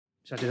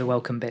Should I do the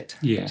welcome bit?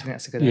 Yeah. Do you think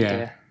that's a good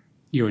idea?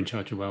 You're in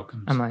charge of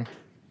welcomes. Am I?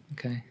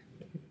 Okay.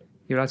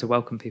 You're allowed to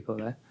welcome people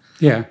there.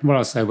 Yeah, well,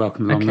 I'll say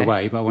welcome along the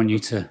way, but I want you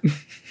to...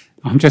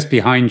 I'm just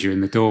behind you in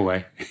the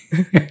doorway.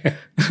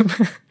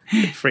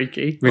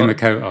 Freaky. With my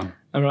coat on.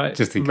 All right.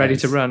 Just in Ready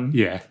case. to run?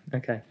 Yeah.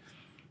 Okay.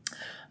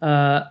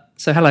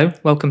 So hello,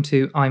 welcome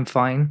to I'm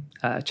Fine,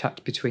 a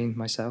chat between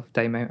myself,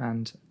 Damo,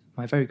 and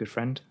my very good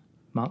friend,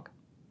 Mark.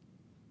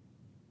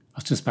 I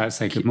was just about to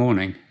say good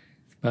morning,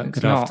 but It's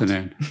good not.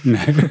 afternoon.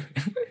 No,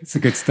 it's a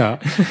good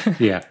start.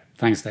 Yeah,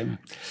 thanks, Damon.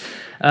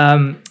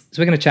 So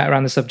we're going to chat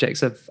around the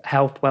subjects of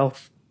health,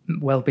 wealth,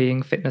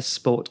 well-being, fitness,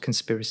 sport,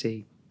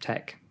 conspiracy,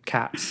 tech,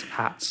 cats,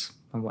 hats,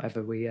 and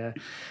whatever we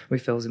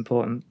feel is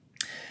important.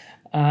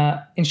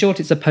 In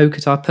short, it's a poke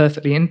at our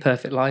perfectly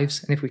imperfect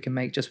lives, and if we can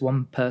make just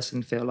one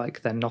person feel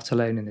like they're not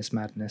alone in this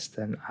madness,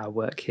 then our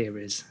work here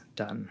is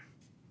done.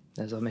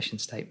 There's our mission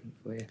statement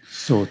for you.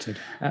 Sorted.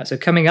 So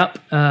coming up,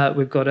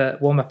 we've got a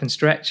warm-up and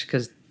stretch,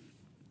 because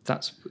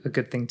that's a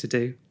good thing to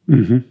do.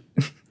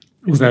 Mm-hmm.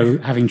 Although,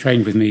 having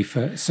trained with me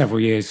for several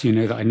years, you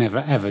know that I never,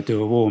 ever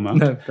do a warm-up.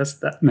 No, that's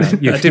that. No,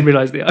 I didn't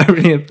realise the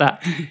irony of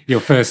that. Your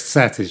first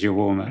set is your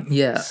warm-up.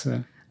 Yeah.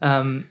 So,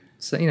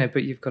 So,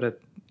 but you've got to,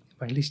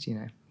 well, at least,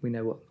 we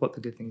know what the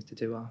good things to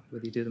do are,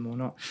 whether you do them or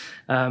not.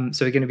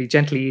 So we're going to be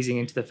gently easing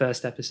into the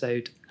first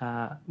episode.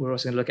 We're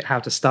also going to look at how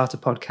to start a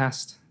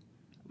podcast,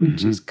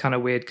 which is kind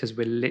of weird because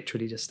we're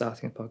literally just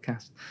starting a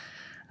podcast.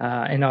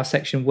 In our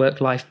section,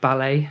 Work-Life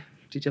Ballet.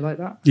 Did you like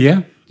that?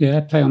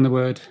 yeah, play on the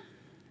word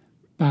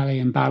ballet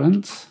and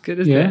balance. Good,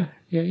 isn't it?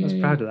 Yeah, I was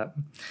proud of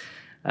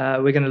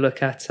that. We're going to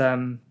look at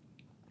kind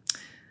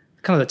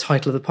of the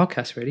title of the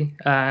podcast, really.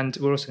 And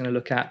we're also going to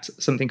look at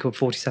something called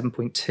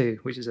 47.2,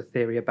 which is a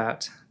theory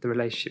about the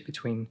relationship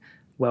between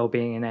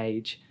well-being and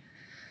age,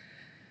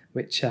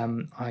 which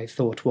I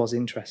thought was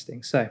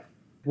interesting. So,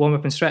 warm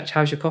up and stretch.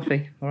 How's your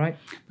coffee? All right?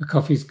 The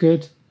coffee's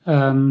good.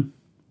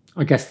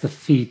 I guess the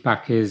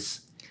feedback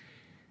is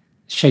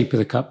shape of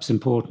the cup's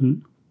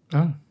important.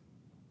 Oh,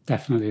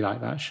 Definitely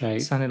like that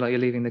shape. it sounded like you're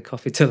leaving the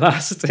coffee to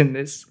last in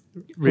this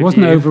review. I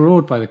wasn't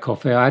overawed by the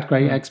coffee. I had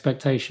great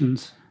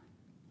expectations.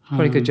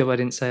 Probably a good job I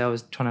didn't say I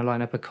was trying to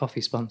line up a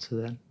coffee sponsor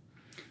then.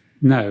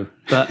 No.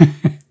 But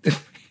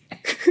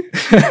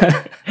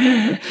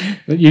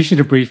You should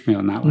have briefed me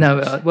on that one.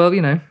 no, well,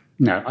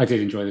 No, I did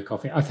enjoy the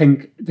coffee. I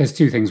think there's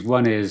two things.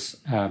 One is,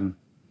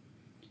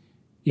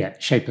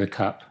 shape of the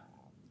cup,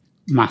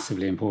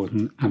 massively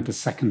important. And the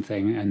second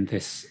thing, and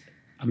this,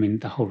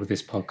 the whole of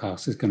this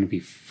podcast is going to be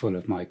full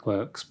of my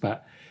quirks,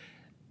 but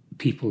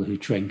people who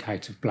drink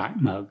out of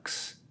black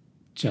mugs,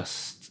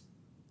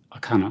 I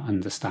cannot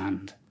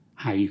understand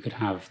how you could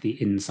have the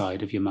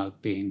inside of your mug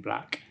being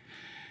black.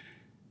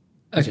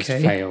 I just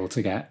fail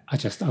to get.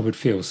 I would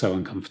feel so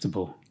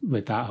uncomfortable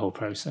with that whole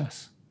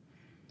process.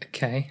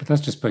 Okay. But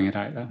that's just putting it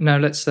out there. No,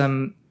 let's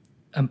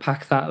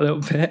unpack that a little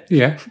bit.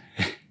 Yeah.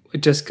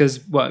 Just because,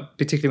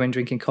 particularly when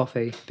drinking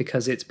coffee,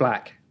 because it's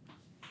black.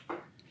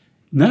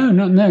 No,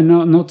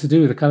 not to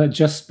do with the colour.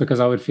 Just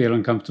because I would feel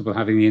uncomfortable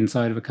having the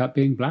inside of a cup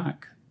being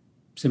black.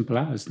 Simple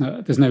as.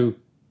 No, there's no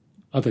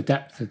other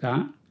depth to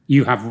that.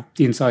 You have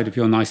the inside of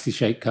your nicely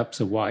shaped cups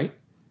are white.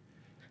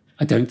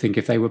 I don't think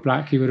if they were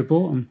black, you would have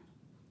bought them.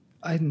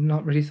 I've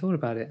not really thought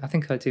about it. I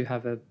think I do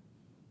have a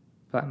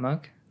black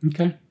mug.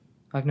 Okay.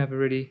 I've never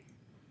really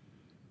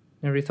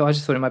thought. I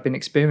just thought it might be an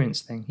experience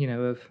thing,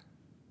 of...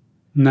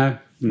 No,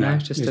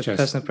 just a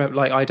personal prep.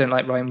 Like, I don't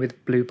like writing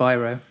with blue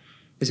biro.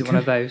 Is it one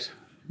of those?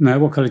 No,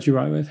 what colour do you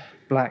write with?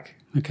 Black.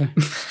 Okay.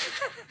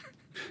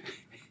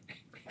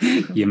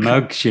 Your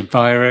mugs, your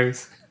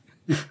biros.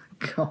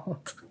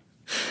 God.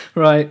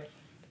 Right.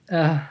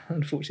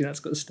 Unfortunately,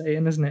 that's got to stay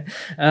in, isn't it?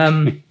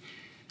 And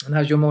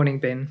how's your morning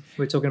been?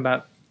 We're talking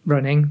about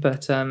running,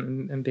 but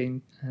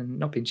and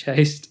not being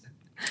chased.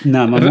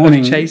 No, my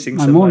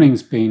someone.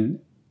 morning's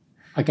been,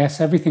 I guess,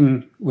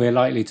 everything we're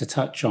likely to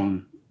touch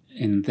on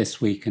in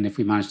this week, and if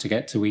we manage to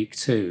get to week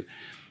 2,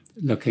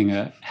 looking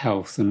at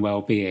health and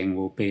well-being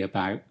will be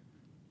about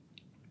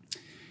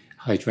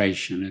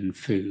hydration and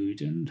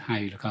food and how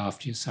you look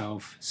after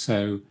yourself.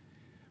 So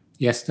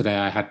yesterday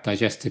I had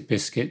digestive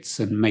biscuits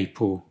and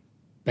maple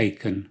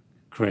bacon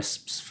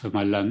crisps for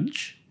my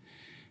lunch.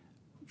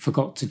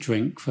 Forgot to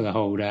drink for the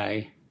whole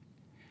day.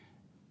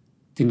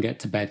 Didn't get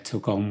to bed till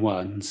gone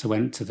 1, so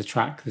went to the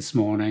track this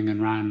morning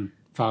and ran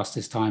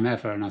fastest time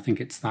ever. And I think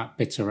it's that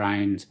bit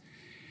around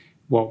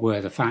what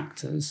were the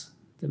factors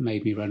that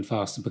made me run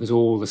faster, because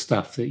all the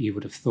stuff that you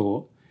would have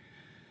thought,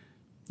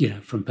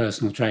 from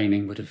personal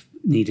training would have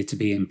needed to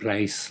be in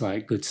place,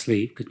 like good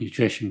sleep, good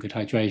nutrition, good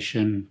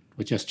hydration,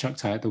 were just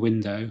chucked out the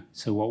window.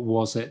 So what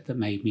was it that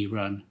made me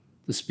run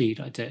the speed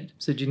I did?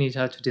 So do you need to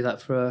have to do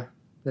that for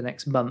the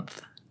next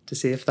month to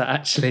see if that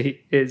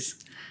actually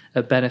is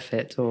a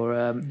benefit,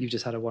 or you've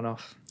just had a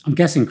one-off? I'm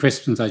guessing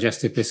crisps and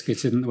digestive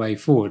biscuits isn't the way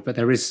forward, but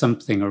there is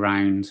something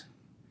around,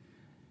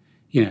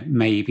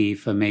 maybe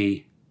for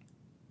me,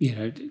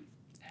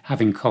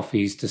 having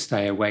coffees to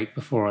stay awake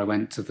before I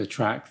went to the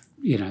track,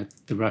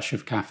 the rush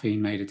of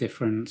caffeine made a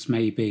difference.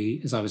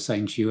 Maybe, as I was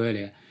saying to you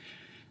earlier,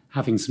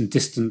 having some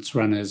distance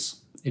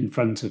runners in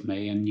front of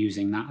me and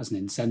using that as an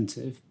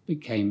incentive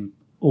became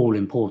all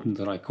important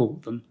that I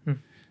caught them.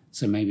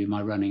 So maybe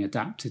my running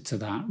adapted to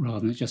that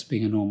rather than it just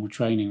being a normal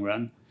training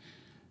run.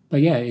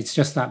 But yeah, it's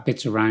just that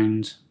bit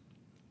around,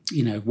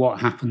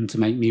 what happened to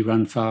make me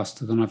run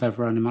faster than I've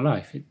ever run in my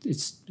life.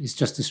 It's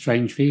just a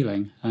strange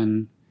feeling.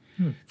 And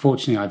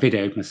fortunately, I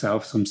videoed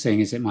myself, so I'm seeing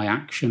is it my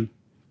action,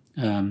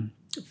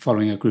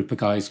 following a group of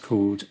guys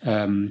called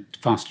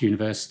Fast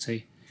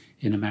University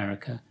in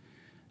America,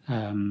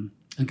 and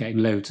getting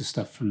loads of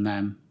stuff from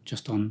them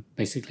just on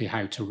basically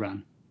how to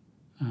run.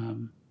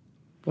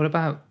 What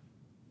about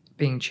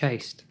being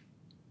chased?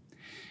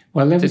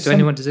 Well, does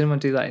anyone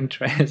do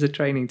that as a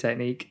training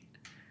technique?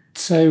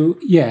 So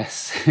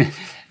yes,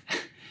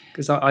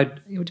 because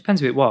it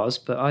depends who it was,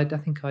 but I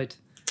think I'd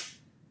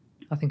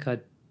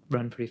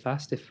run pretty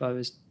fast if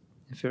it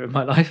were in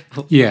my life.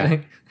 Yeah.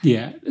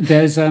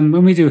 There's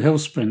when we do hill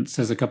sprints,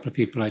 there's a couple of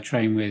people I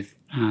train with,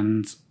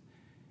 and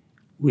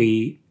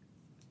we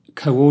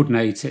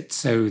coordinate it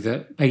so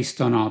that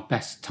based on our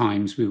best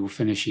times, we will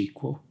finish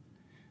equal,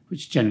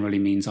 which generally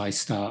means I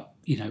start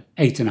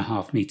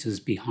 8.5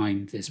 meters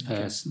behind this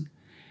person. Okay.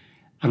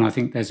 And I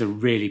think there's a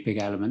really big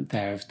element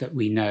there of that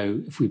we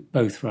know if we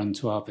both run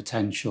to our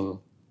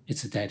potential,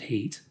 it's a dead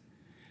heat.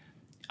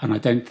 And I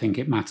don't think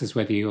it matters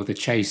whether you're the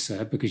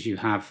chaser because you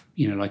have,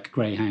 like a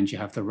greyhound, you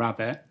have the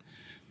rabbit,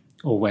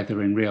 or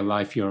whether in real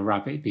life you're a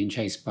rabbit being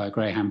chased by a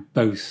greyhound.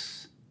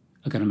 Both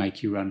are going to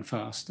make you run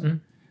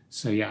faster.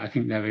 So yeah, I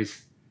think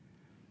there's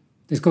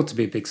got to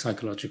be a big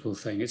psychological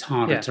thing. It's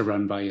harder to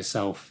run by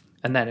yourself.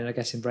 And then I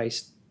guess in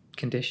race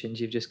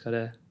conditions, you've just got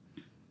to,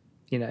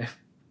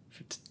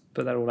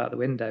 put that all out the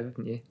window,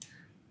 haven't you?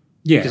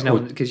 Yeah.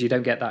 Because you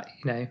don't get that,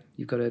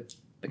 you've got to,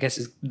 I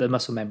guess the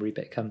muscle memory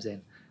bit comes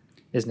in,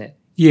 isn't it?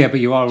 Yeah, but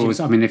you are always,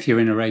 if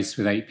you're in a race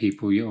with 8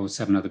 people or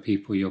 7 other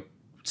people,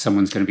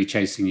 someone's going to be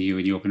chasing you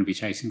and you're going to be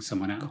chasing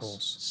someone else. Of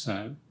course.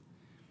 So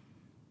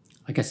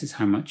I guess it's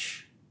how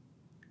much,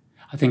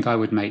 I think I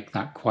would make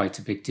that quite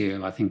a big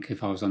deal. I think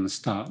if I was on the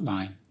start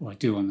line, or I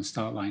do on the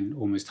start line,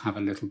 almost have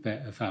a little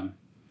bit of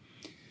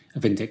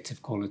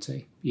vindictive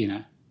quality,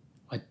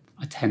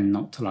 I tend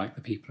not to like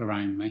the people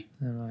around me.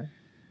 All right.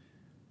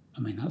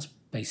 That's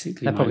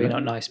basically... They're probably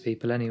not nice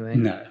people anyway.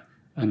 No.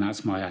 And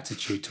that's my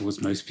attitude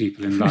towards most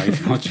people in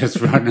life, not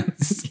just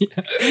runners.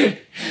 Yeah.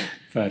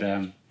 But,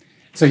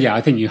 so yeah,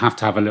 I think you have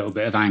to have a little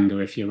bit of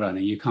anger if you're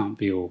running. You can't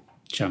be all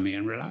chummy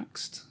and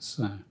relaxed.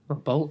 So.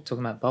 Well,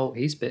 talking about Bolt,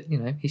 he's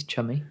he's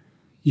chummy.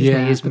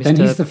 Yeah, but then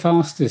he's the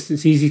fastest.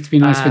 It's easy to be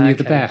nice when you're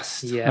the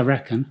best, I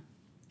reckon.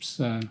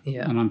 So,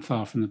 and I'm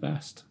far from the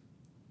best.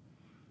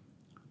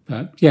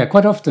 But yeah,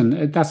 quite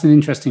often, that's an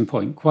interesting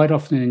point. Quite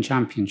often in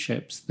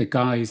championships, the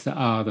guys that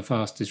are the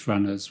fastest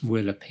runners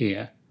will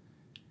appear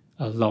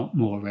a lot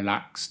more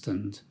relaxed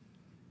and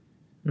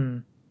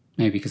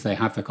maybe because they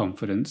have the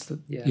confidence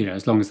that,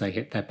 as long as they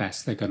hit their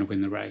best, they're going to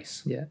win the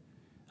race. Yeah.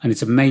 And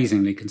it's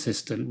amazingly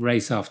consistent.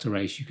 Race after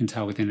race, you can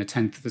tell within a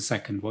tenth of a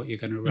second what you're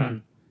going to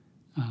run.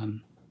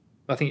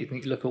 I think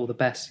you look at all the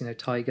best,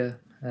 Tiger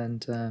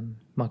and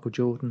Michael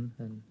Jordan,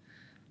 and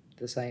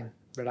the same.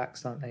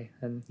 Relaxed, aren't they?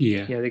 And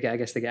they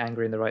get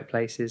angry in the right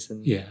places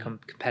and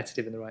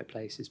competitive in the right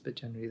places, but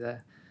generally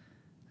they're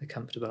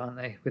comfortable, aren't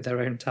they, with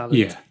their own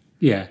talent?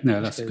 Yeah.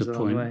 No, that's a good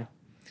point.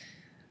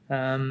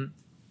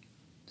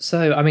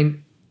 So,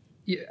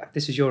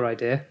 this is your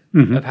idea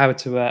of how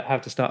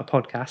to start a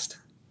podcast.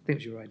 I think it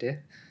was your idea.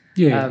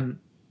 Yeah.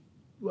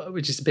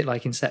 Which is a bit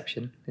like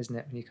Inception, isn't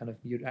it? When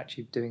you're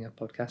actually doing a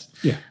podcast.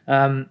 Yeah.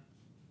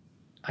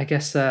 I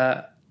guess.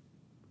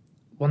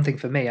 One thing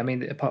for me,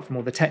 apart from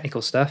all the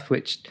technical stuff,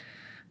 which I'm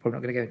probably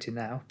not going to go into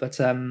now, but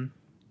the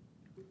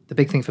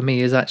big thing for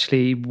me is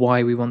actually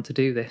why we want to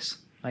do this,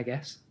 I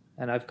guess.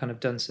 And I've kind of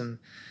done some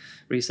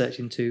research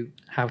into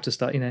how to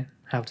start a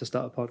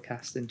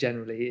podcast. And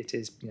generally it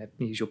is, you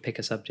usually pick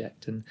a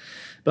subject.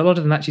 But a lot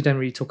of them actually don't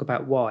really talk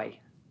about why,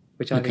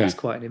 which I think is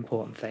quite an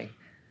important thing.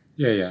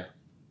 Yeah.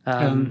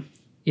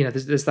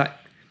 There's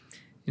that,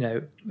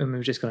 and we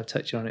were just going to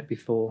touch on it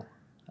before,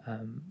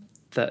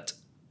 that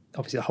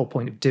obviously the whole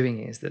point of doing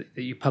it is that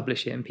you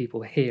publish it and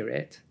people hear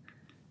it,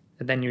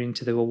 and then you're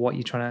into what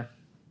you're trying to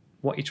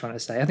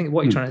say. I think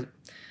what you're trying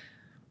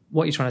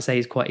to say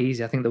is quite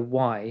easy. I think the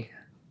why,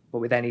 but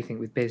with anything,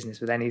 with business,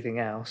 with anything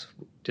else,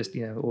 just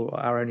or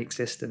our own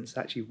existence,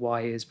 actually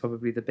why is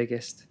probably the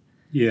biggest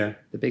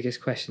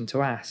question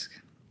to ask.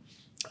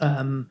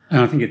 And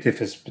I think it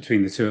differs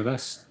between the two of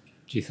us.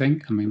 Do you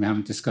think? We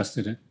haven't discussed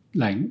it at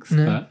length,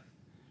 but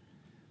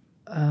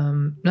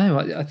no,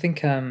 I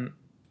think.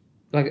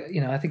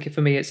 I think for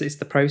me, it's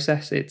the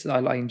process.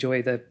 I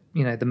enjoy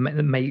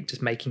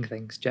just making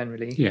things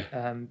generally.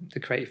 Yeah. The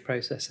creative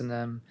process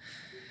we're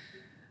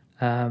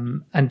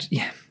living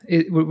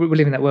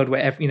in that world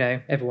where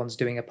everyone's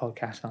doing a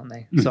podcast, aren't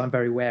they? So I'm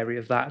very wary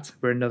of that.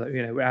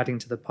 We're adding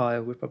to the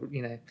pile. We're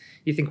probably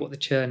you think what the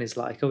churn is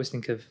like. I always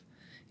think of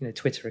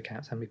Twitter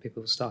accounts. How many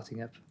people are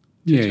starting up?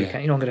 Twitter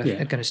account. I'm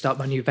going to start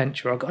my new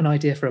venture. I've got an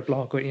idea for a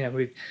blog.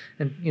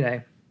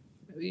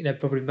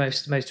 probably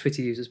most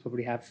Twitter users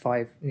probably have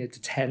 5 to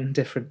 10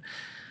 different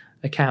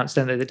accounts,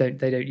 don't they?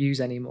 They don't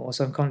use anymore.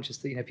 So I'm conscious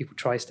that people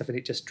try stuff and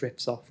it just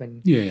drifts off.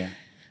 And Yeah.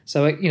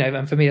 So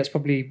and for me, that's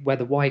probably where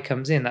the why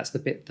comes in. That's the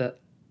bit that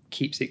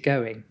keeps it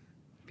going,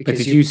 because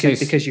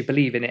because you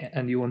believe in it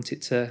and you want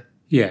it to.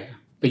 Yeah,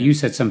 but you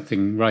said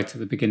something right at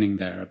the beginning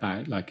there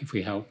about like if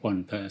we help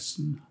one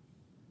person.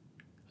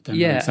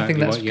 I think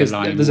that's because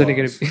there's only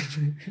going to be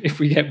if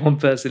we get one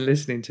person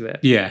listening to it.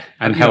 Yeah,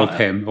 and help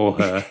him or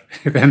her,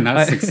 then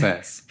that's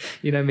success.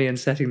 Me and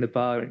setting the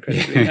bar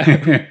incredibly low.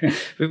 But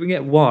if we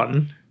get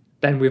one,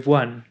 then we've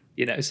won.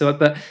 So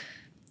but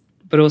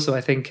also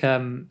I think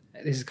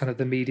this is kind of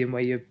the medium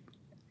where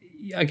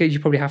I guess you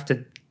probably have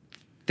to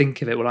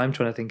think of it. Well, I'm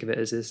trying to think of it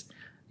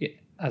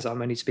as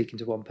I'm only speaking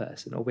to one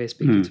person, or we're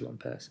speaking to one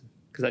person,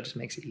 because that just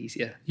makes it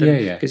easier.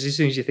 Yeah. Because as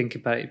soon as you think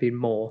about it being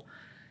more,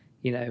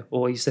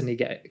 or you suddenly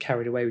get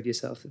carried away with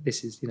yourself that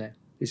this is going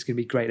to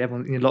be great.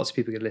 Everyone, lots of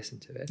people can listen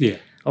to it. Yeah.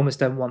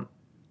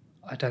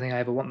 I don't think I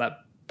ever want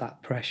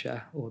that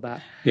pressure or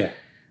that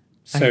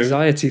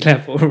anxiety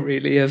level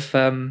really of,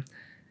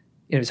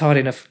 it's hard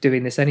enough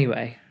doing this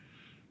anyway.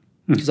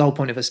 Because the whole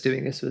point of us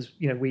doing this was,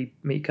 we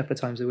meet a couple of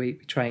times a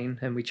week, we train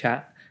and we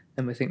chat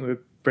and we think we're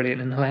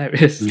brilliant and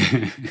hilarious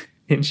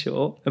in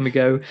short. And we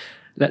go,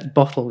 let's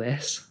bottle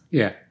this.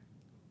 Yeah.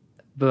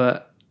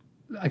 But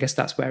I guess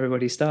that's where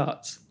everybody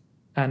starts.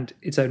 And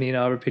it's only in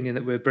our opinion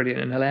that we're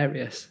brilliant and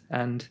hilarious.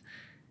 And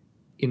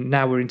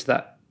now we're into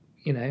that,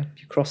 you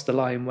cross the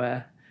line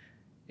where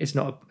it's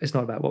not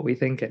about what we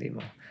think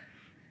anymore.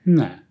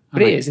 No.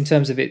 But it is in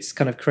terms of its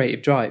kind of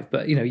creative drive.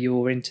 But,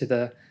 you're into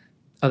the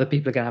other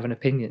people are going to have an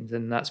opinion.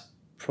 And that's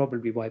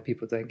probably why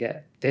people don't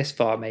get this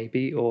far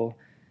maybe, or,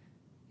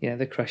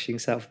 they're crushing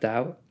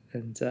self-doubt.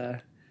 And,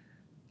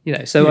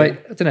 so I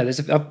don't know,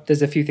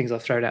 there's a few things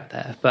I've thrown out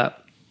there.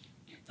 But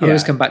I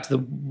always come back to the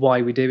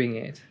why we're doing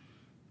it.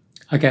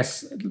 I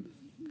guess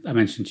I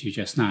mentioned to you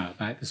just now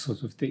about the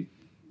sort of the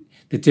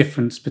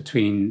difference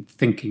between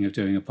thinking of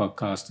doing a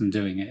podcast and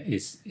doing it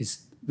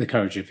is the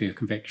courage of your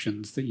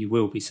convictions, that you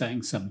will be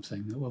saying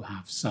something that will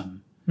have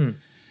some. And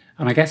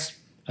I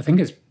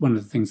think it's one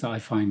of the things that I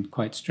find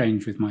quite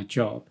strange with my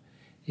job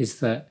is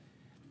that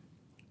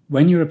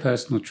when you're a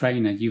personal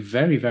trainer, you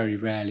very, very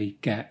rarely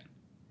get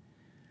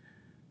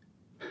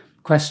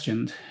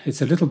questioned.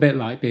 It's a little bit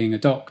like being a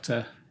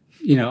doctor.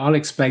 I'll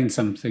explain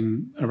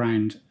something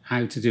around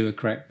how to do a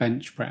correct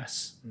bench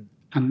press.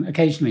 And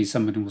occasionally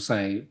someone will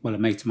say, well, a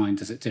mate of mine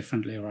does it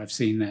differently, or I've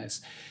seen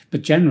this.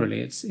 But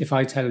generally, it's if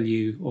I tell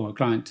you or a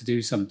client to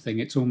do something,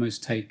 it's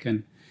almost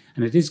taken,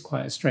 and it is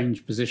quite a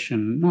strange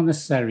position, not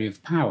necessarily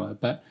of power,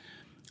 but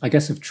I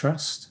guess of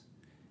trust.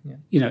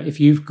 Yeah. If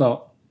you've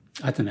got,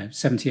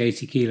 70,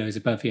 80 kilos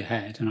above your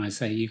head, and I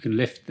say you can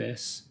lift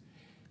this,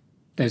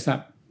 there's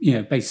that,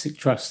 basic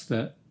trust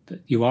that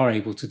you are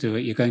able to do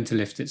it, you're going to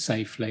lift it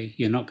safely,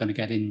 you're not going to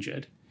get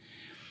injured.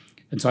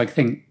 And so I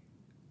think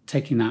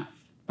taking that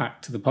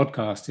back to the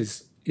podcast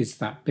is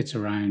that bit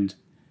around,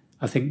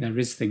 I think there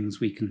is things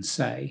we can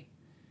say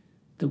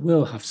that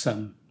will have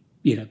some,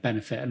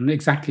 benefit. And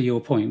exactly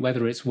your point,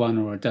 whether it's one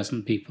or a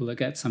dozen people that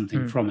get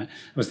something from it.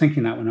 I was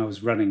thinking that when I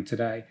was running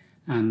today,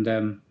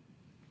 and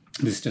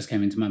this just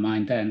came into my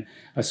mind then.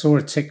 I saw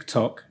a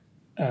TikTok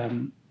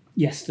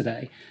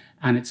yesterday,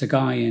 and it's a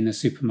guy in a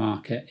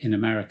supermarket in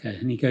America,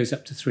 and he goes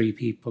up to 3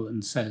 people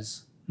and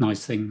says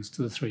nice things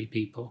to the 3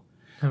 people.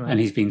 Right. And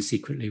he's been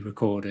secretly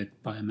recorded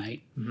by a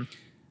mate. Mm-hmm.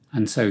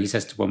 And so he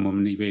says to one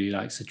woman he really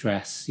likes her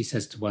dress. He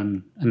says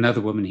to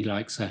another woman he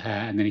likes her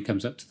hair. And then he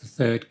comes up to the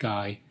third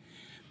guy.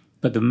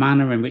 But the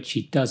manner in which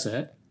he does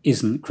it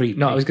isn't creepy.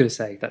 No, I was going to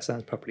say, that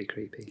sounds properly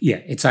creepy. Yeah,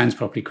 it sounds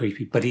properly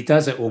creepy. But he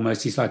does it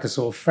almost, he's like a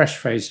sort of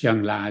fresh-faced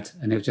young lad.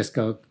 And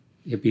he'll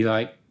be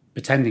like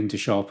pretending to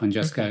shop and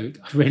just go,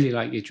 I really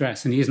like your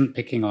dress. And he isn't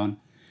picking on,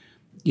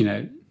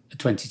 a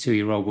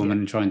 22-year-old woman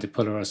and trying to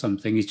pull her or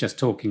something. He's just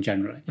talking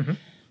generally. Mm-hmm.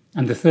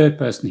 And the third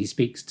person he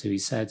speaks to, he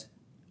said,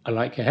 I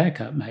like your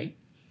haircut, mate.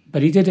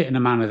 But he did it in a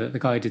manner that the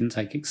guy didn't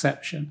take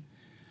exception.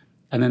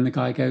 And then the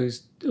guy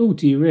goes, oh,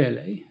 do you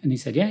really? And he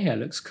said, yeah, it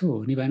looks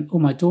cool. And he went, oh,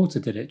 my daughter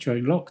did it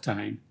during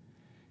lockdown.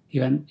 He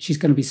went, she's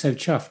going to be so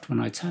chuffed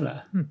when I tell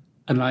her.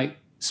 And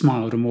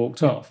smiled and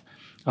walked off.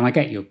 And I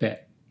get your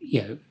bit,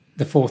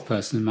 the fourth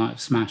person might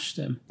have smashed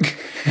him.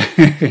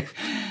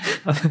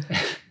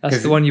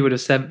 That's the one you would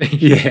have sent me.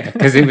 Yeah,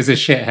 because it was a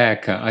shit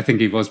haircut. I think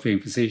he was being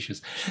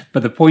facetious.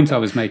 But the point I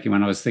was making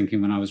when I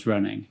was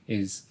running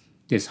is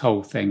this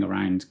whole thing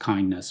around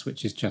kindness,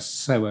 which is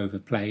just so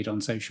overplayed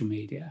on social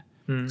media.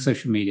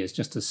 Social media is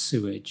just a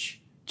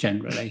sewage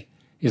generally,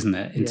 isn't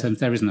it? In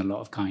terms, there isn't a lot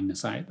of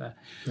kindness out there.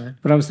 No.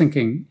 But I was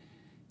thinking,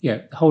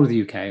 the whole of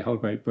the UK, whole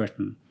of Great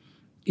Britain,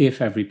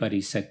 if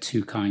everybody said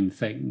 2 kind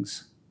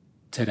things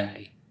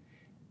today,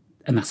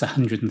 and that's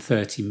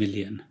 130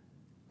 million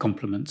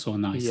compliments or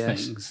nice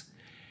things,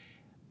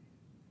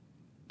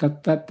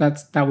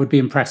 that would be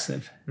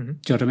impressive. Mm-hmm. Do you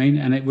know what I mean?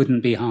 And it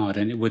wouldn't be hard,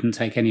 and it wouldn't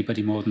take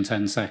anybody more than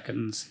 10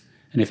 seconds.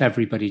 And if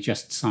everybody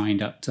just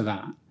signed up to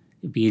that,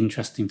 it'd be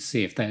interesting to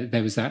see if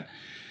there was that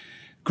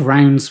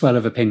groundswell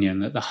of opinion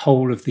that the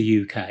whole of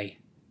the UK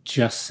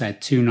just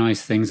said two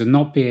nice things and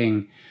not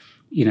being,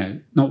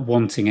 not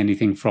wanting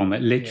anything from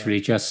it, literally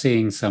just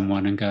seeing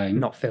someone and going...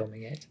 Not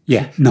filming it.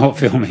 Yeah, not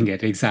filming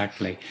it,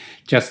 exactly.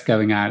 Just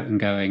going out and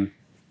going,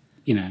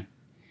 I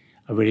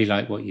really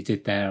like what you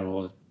did there,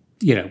 or,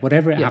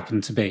 whatever it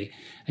happened to be.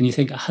 And you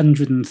think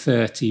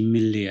 130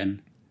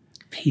 million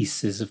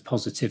pieces of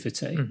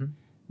positivity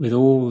with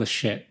all the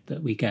shit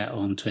that we get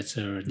on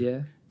Twitter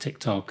and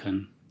TikTok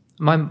and...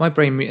 My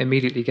brain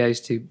immediately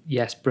goes to,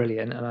 yes,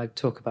 brilliant. And I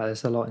talk about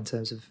this a lot in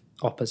terms of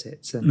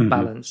opposites and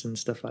balance and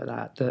stuff like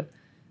that.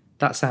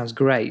 That sounds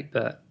great,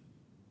 but,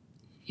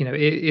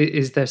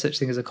 is there such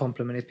thing as a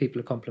compliment if people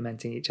are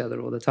complimenting each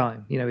other all the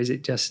time? Is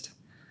it just...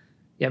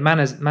 Yeah,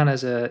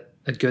 manners are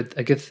a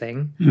good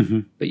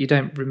thing, but you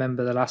don't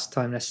remember the last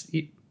time,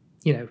 if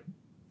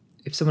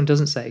someone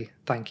doesn't say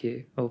thank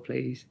you or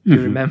please,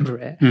 you remember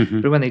it.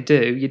 But when they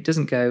do, it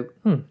doesn't go,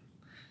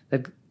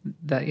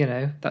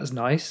 that's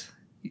nice.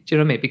 Do you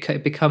know what I mean?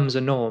 It becomes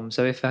a norm.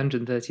 So if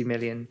 130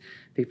 million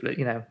people,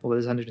 or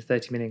there's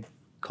 130 million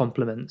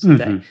compliments a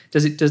day,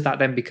 does that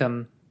then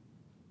become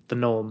the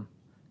norm?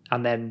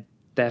 And then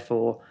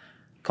therefore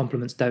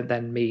compliments don't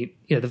then mean,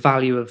 the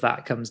value of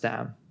that comes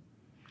down.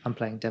 I'm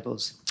playing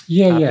devil's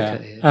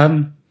advocate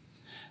here.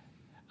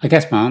 I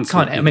guess my answer...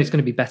 it's going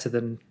to be better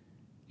than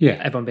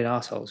everyone being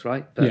arseholes,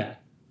 right? But,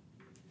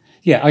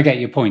 yeah, I get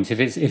your point.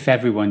 If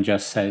everyone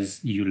just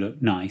says you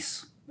look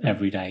nice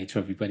every day to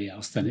everybody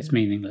else, then it's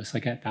meaningless. I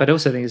get that. But I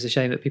also think it's a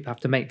shame that people have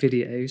to make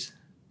videos.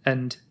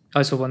 And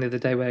I saw one the other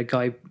day where a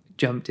guy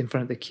jumped in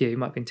front of the queue. It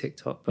might have been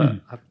TikTok, but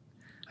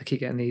I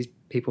keep getting these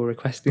people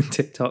requesting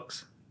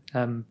TikToks.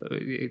 I'm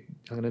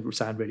going to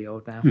sound really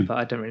old now, but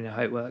I don't really know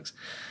how it works.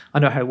 I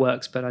know how it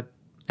works, but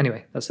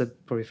anyway, that's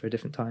probably for a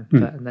different time.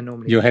 But, and then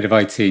normally you're head of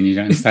IT and you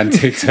don't understand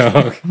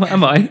TikTok.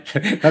 Am I?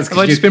 Have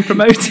I just been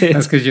promoted?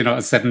 That's because you're not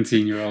a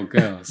 17-year-old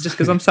girl. Just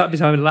because I'm sat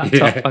behind a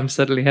laptop, I'm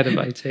suddenly head of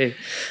IT.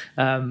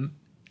 No,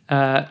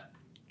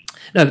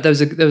 but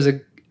there was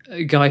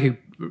a guy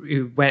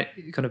who went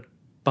kind of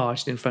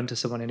barged in front of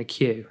someone in a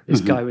queue.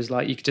 This guy was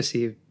like, you could just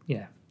see,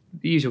 the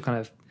usual kind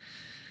of,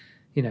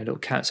 little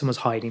cat. Someone's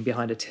hiding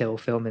behind a till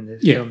filming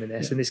this,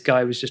 and this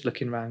guy was just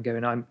looking around,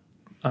 going, "I'm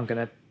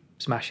going to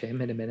smash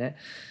him in a minute."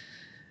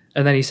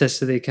 And then he says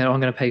to the account, "I'm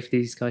going to pay for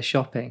these guys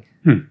shopping,"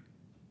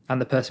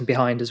 and the person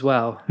behind as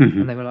well.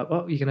 And they were like,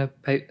 "What? You're going to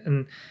pay?"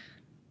 And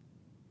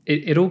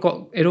it all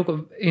got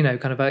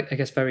kind of I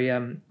guess very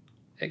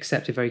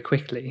accepted very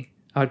quickly.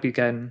 I'd be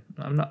going,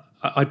 I'm not.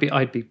 I'd be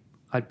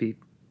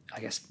I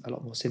guess a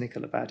lot more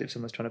cynical about it. If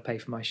someone's trying to pay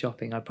for my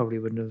shopping, I probably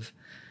wouldn't have,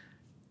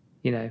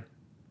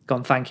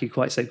 gone thank you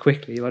quite so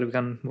quickly. I'd have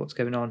gone, what's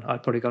going on?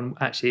 I'd probably gone,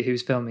 actually,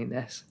 who's filming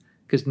this?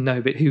 Because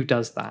no, but who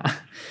does that?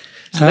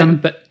 So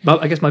but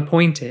I guess my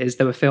point is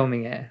they were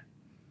filming it.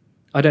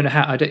 I don't know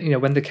how. I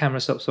don't, when the camera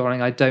stops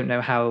rolling, I don't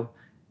know how.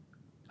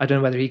 I don't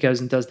know whether he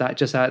goes and does that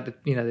just out of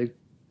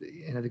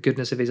the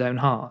goodness of his own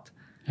heart.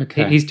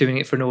 Okay. He's doing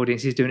it for an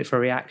audience. He's doing it for a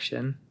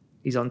reaction.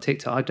 He's on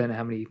TikTok. I don't know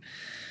how many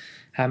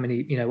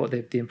what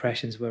the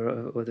impressions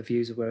were or the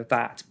views were of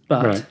that.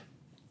 But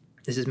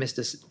this is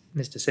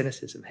Mr.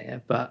 Cynicism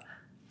here. But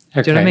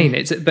do you know what I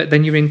mean? But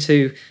then you're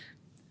into.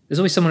 There's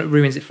always someone that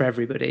ruins it for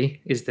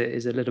everybody. Is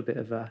a little bit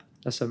of a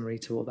summary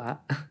to all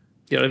that.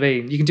 You know what I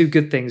mean? You can do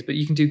good things, but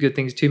you can do good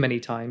things too many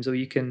times, or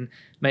you can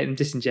make them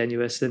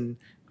disingenuous and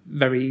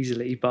very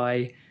easily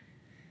by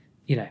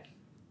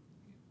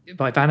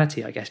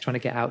vanity, I guess, trying to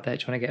get out there,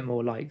 trying to get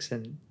more likes,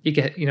 and you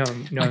get,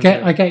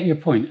 I get your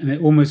point, and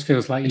it almost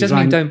feels like it doesn't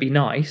mean don't be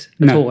nice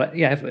at all.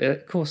 Yeah,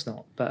 of course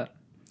not. But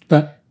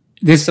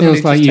this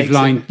feels like you've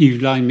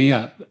lined me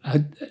up.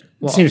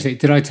 Seriously,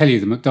 did I tell you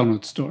the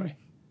McDonald's story?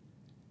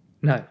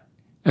 No.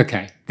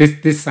 Okay,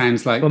 this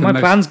sounds like my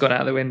plan's gone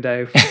out the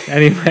window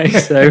anyway.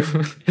 So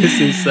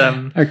this is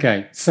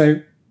okay.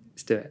 So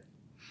let's do it.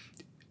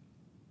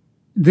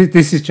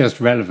 This is just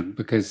relevant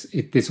because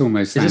this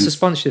almost sounds... Is this a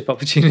sponsorship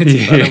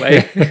opportunity, by the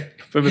way,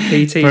 from a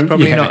PT?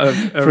 Probably not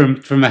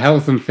from a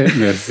health and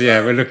fitness.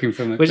 Yeah, we're looking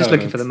for. We're just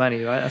looking for the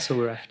money, right? That's all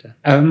we're after.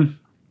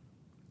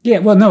 Yeah.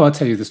 Well, no, I'll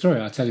tell you the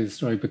story. I'll tell you the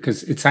story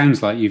because it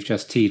sounds like you've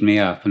just teed me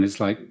up, and it's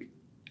like.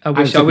 I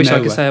wish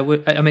I could say I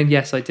would. I mean,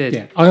 yes, I did.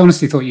 Yeah, I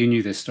honestly thought you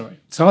knew this story.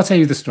 So I'll tell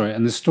you the story.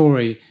 And the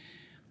story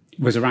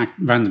was a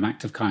random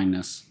act of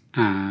kindness.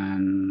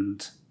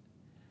 And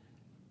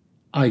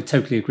I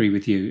totally agree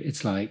with you.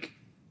 It's like,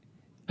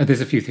 there's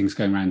a few things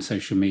going around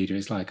social media.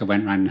 It's like, I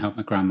went round and helped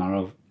my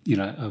grandma.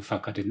 Oh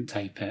fuck, I didn't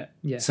tape it.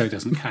 Yeah. So it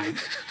doesn't count.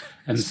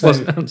 And so,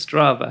 wasn't on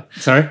Strava.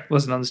 Sorry?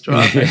 Wasn't on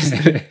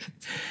Strava.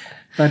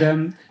 But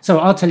so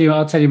I'll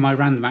tell you my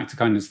random act of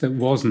kindness that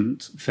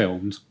wasn't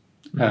filmed.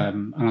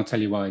 And I'll tell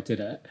you why I did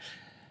it.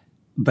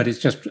 But it's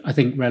just, I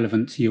think,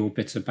 relevant to your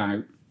bit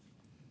about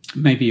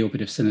maybe your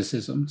bit of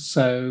cynicism.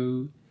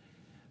 So,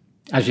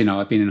 as you know,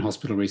 I've been in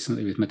hospital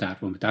recently with my dad.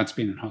 Well, my dad's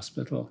been in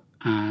hospital.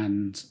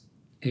 And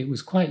it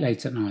was quite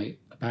late at night,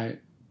 about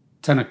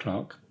 10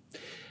 o'clock.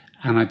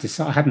 And I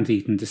hadn't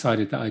eaten,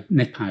 decided that I'd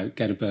nip out,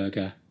 get a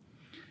burger.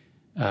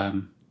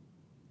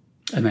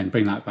 and then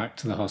bring that back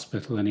to the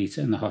hospital and eat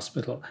it in the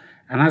hospital.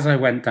 And as I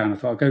went down, I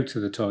thought I'll go to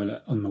the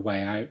toilet on the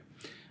way out.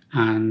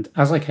 And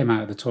as I came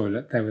out of the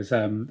toilet, there was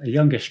a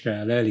youngish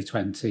girl, early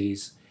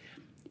 20s,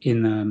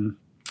 in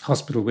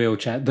hospital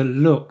wheelchair that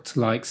looked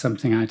like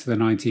something out of the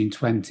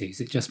 1920s.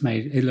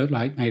 It looked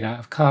like made out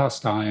of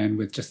cast iron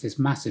with just this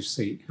massive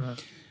seat.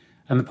 Right.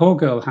 And the poor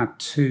girl had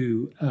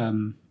two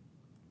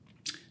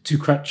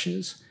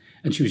crutches,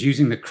 and she was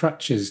using the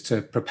crutches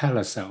to propel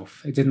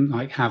herself. It didn't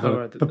have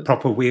a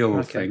proper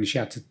wheel thing. She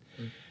had to.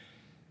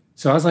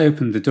 So as I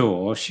opened the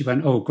door, she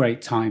went, "Oh,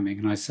 great timing."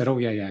 And I said, "Oh,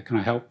 yeah, can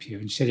I help you?"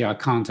 And she said, "Yeah, I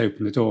can't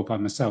open the door by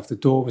myself. The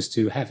door was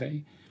too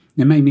heavy."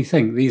 And it made me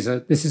think,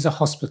 this is a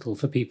hospital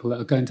for people that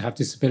are going to have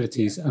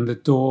disabilities, and the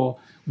door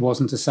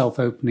wasn't a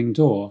self-opening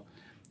door.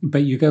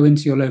 But you go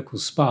into your local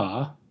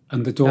spa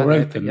and the door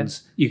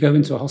opens. You go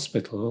into a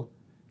hospital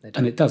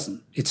and it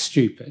doesn't. It's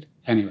stupid.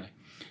 Anyway,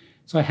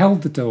 so I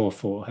held the door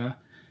for her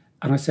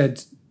and I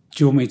said,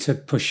 "Do you want me to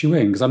push you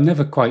in?" Because I'm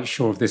never quite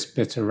sure of this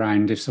bit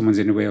around if someone's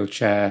in a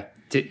wheelchair.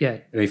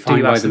 They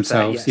find by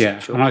themselves.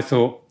 Yes, sure. And I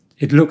thought,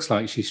 it looks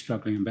like she's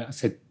struggling a bit. I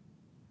said,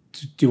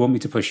 "Do you want me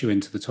to push you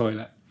into the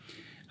toilet?"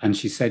 And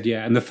she said,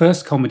 yeah. And the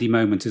first comedy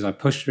moment is I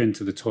pushed her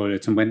into the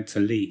toilet and went to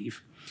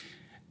leave.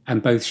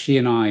 And both she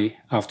and I,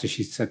 after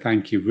she said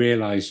thank you,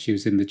 realised she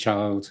was in the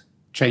child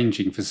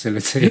changing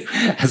facility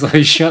as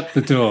I shut the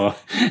door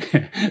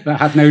that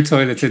had no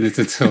toilet in it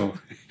at all.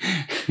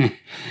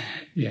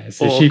 Yeah,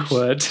 so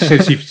awkward. So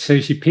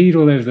she peed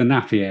all over the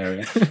nappy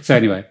area. So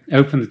anyway,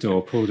 opened the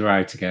door, pulled her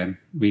out again.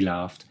 We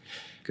laughed.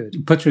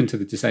 Good. Put her into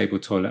the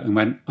disabled toilet and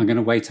went, "I'm going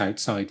to wait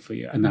outside for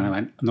you." And then I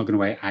went, "I'm not going to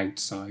wait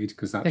outside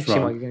because that's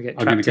wrong.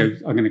 I'm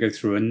going to go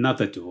through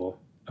another door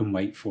and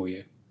wait for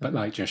you."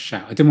 But just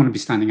shout. I didn't want to be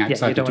standing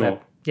outside the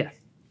door.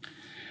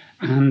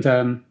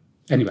 And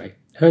anyway,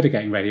 heard her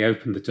getting ready,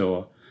 opened the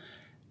door,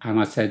 and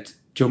I said,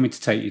 "Do you want me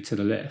to take you to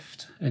the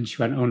lift?" And she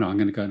went, "Oh no, I'm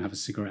going to go and have a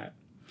cigarette."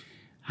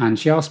 And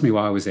she asked me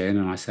why I was in,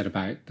 and I said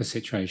about the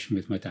situation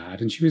with my dad,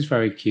 and she was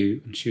very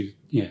cute, and she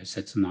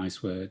said some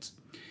nice words.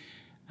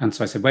 And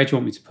so I said, "Where do you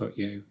want me to put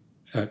you?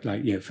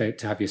 To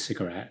have your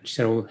cigarette?" And she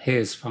said, "Oh,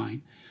 here's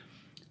fine."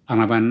 And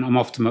I went, "I'm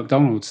off to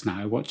McDonald's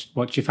now. What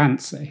do you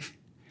fancy?"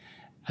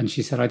 And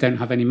she said, "I don't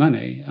have any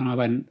money." And I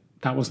went,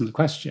 "That wasn't the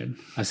question."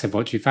 I said,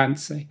 "What do you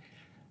fancy?"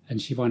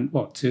 And she went,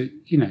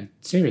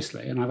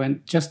 seriously? And I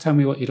went, "Just tell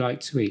me what you'd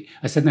like to eat."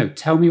 I said, "No,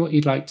 tell me what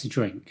you'd like to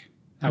drink."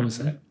 That was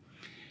it.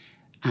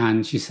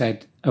 And she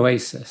said,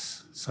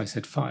 "Oasis." So I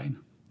said, "Fine."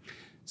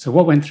 So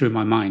what went through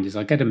my mind is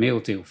I get a meal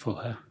deal for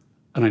her.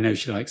 And I know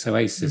she likes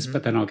Oasis,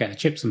 but then I'll get a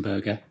chips and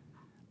burger,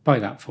 buy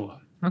that for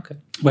her. Okay.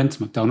 Went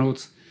to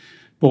McDonald's,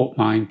 bought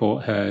mine,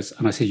 bought hers,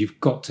 and I said, "You've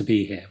got to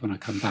be here when I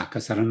come back." I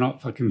said, "I'm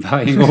not fucking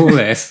buying all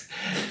this."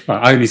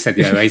 Well, I only said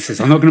the Oasis.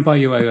 "I'm not going to buy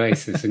you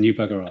Oasis," and you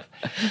bugger off.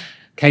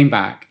 Came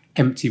back,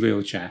 empty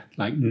wheelchair,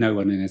 no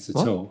one in it at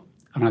all.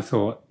 And I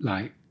thought,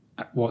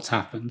 what's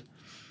happened?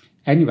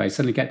 Anyway,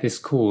 suddenly get this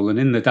call, and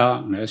in the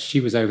darkness, she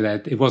was over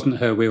there. It wasn't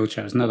her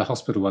wheelchair; it was another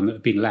hospital one that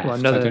had been left.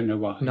 I don't know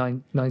why.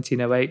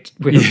 1908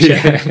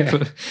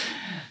 wheelchair.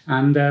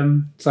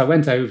 And so I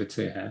went over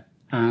to her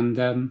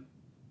and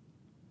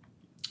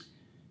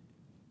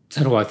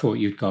said, "Oh, I thought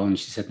you'd gone." And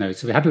she said no.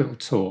 So we had a little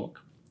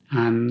talk,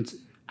 and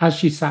as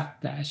she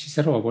sat there, she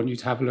said, "Oh, I want you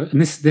to have a look." And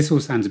this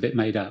all sounds a bit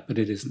made up, but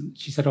it isn't.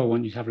 She said, "Oh, I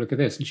want you to have a look at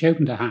this." And she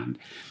opened her hand,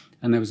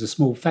 and there was a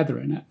small feather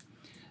in it,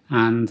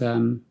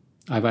 and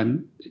I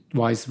went,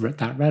 "Why is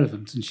that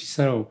relevant?" And she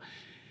said,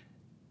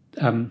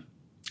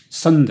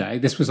 Sunday,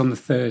 this was on the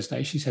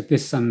Thursday, she said,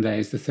 "This Sunday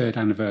is the 3rd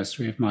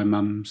anniversary of my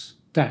mum's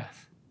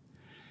death."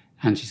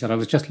 And she said, "I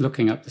was just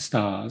looking up the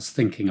stars,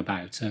 thinking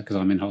about her, because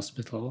I'm in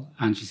hospital."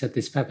 And she said,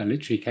 "This feather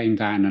literally came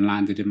down and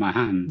landed in my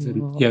hand."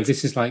 And,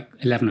 this is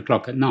 11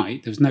 o'clock at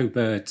night. There was no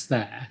birds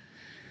there.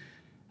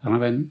 And I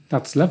went,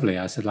 "That's lovely."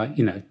 I said,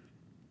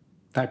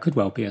 that could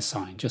well be a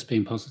sign, just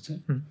being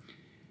positive.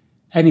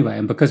 Anyway,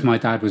 and because my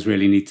dad was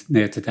really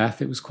near to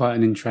death, it was quite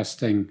an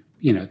interesting,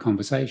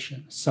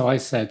 conversation. So I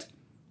said,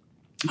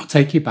 "I'll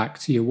take you back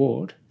to your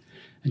ward."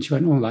 And she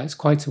went, "Oh, it's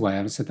quite a way."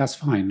 And I said, "That's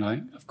fine.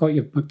 I've got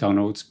your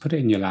McDonald's, put it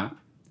in your lap."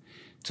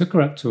 Took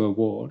her up to her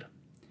ward,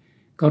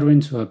 got her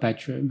into her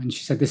bedroom, and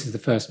she said, "This is the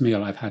first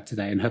meal I've had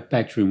today." And her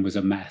bedroom was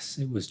a mess.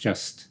 It was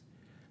just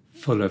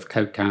full of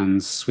Coke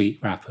cans, sweet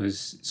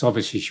wrappers. So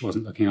obviously she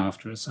wasn't looking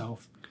after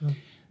herself.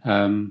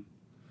 Cool.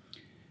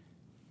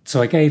 So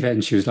I gave it,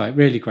 and she was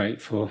really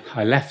grateful.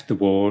 I left the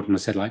ward and I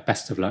said,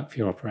 "Best of luck for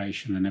your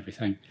operation and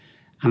everything."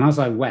 And as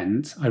I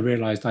went, I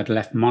realised I'd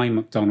left my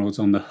McDonald's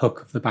on the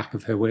hook of the back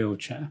of her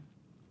wheelchair.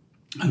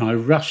 And I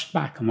rushed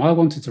back. And why I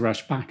wanted to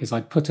rush back is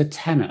I put a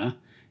tenner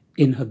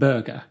in her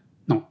burger.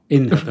 Not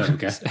in her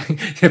burger.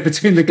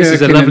 Between the gherkin. This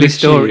is a lovely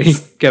story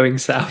going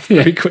south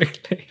very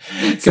quickly.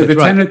 So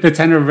the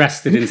tenner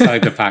rested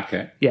inside the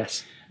packet.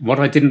 Yes. What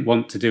I didn't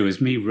want to do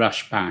is me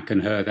rush back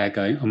and her there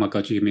going, "Oh my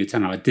God, you give me a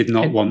tenner." I did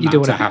not want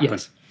that to happen.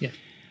 Yes. Yeah.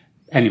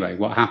 Anyway,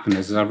 what happened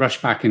is as I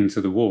rushed back into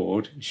the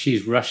ward,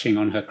 she's rushing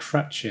on her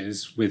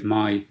crutches with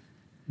my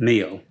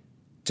meal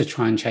to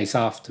try and chase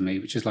after me,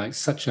 which is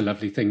such a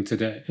lovely thing to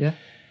do. Yeah.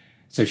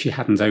 So she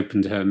hadn't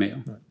opened her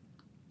meal. Right.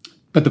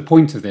 But the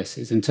point of this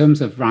is, in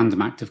terms of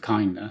random act of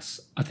kindness,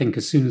 I think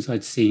as soon as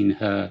I'd seen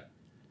her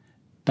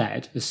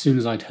bed, as soon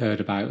as I'd heard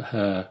about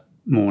her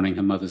mourning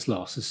her mother's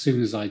loss, as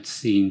soon as I'd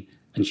seen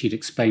and she'd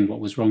explained what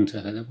was wrong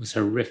to her, that was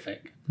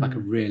horrific, like a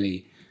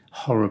really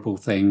horrible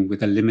thing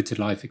with a limited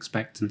life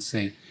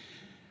expectancy.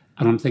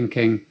 And I'm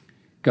thinking,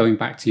 going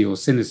back to your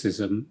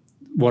cynicism,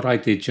 what I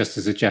did just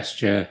as a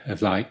gesture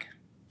of like,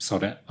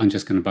 sod it, I'm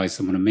just going to buy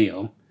someone a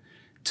meal,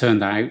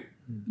 turned out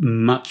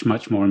much,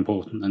 much more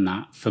important than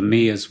that for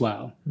me as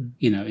well,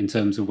 in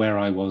terms of where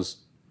I was,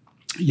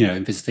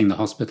 in visiting the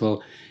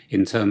hospital,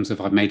 in terms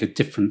of I made a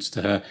difference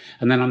to her.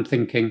 And then I'm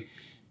thinking,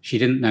 she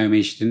didn't know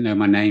me, she didn't know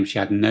my name, she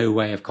had no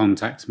way of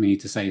contacting me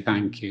to say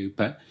thank you.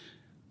 But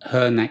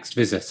her next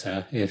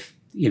visitor, if,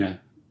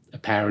 a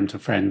parent or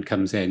friend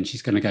comes in,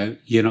 she's going to go,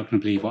 you're not going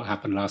to believe what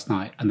happened last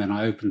night. And then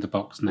I opened the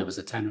box and there was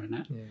a tenner in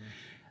it. Yeah.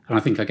 And I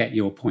think I get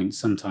your point.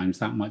 Sometimes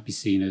that might be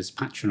seen as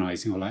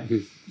patronising or like,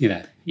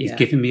 he's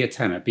giving me a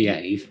tenner,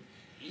 behave.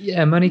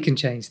 Yeah, money can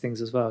change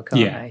things as well, can't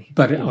they?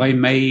 But I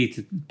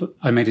made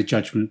a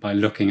judgment by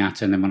looking at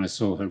her, and then when I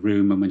saw her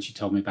room and when she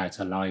told me about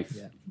her life,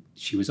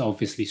 she was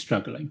obviously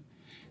struggling.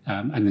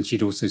 And then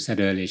she'd also said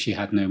earlier she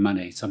had no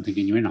money. So I'm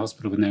thinking, you're in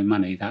hospital with no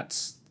money,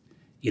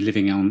 you're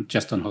living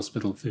just on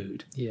hospital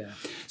food. Yeah.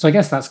 So I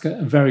guess that's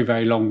a very,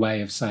 very long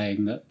way of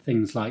saying that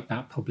things like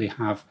that probably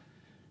have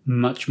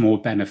much more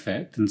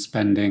benefit than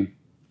spending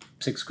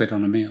 £6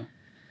 on a meal.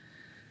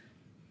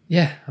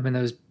 Yeah, I mean,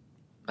 there was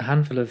a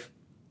handful of,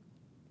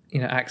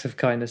 acts of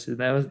kindness in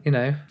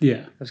there.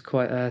 It was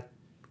quite a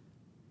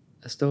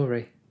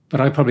story.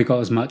 But I probably got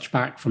as much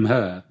back from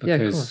her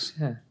because, of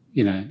course,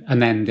 yeah.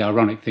 And then the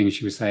ironic thing,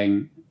 she was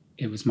saying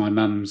it was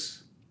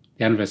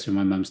the anniversary of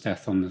my mum's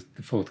death on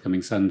the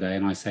forthcoming Sunday,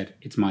 and I said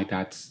it's my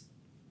dad's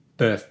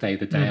birthday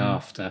the day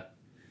after.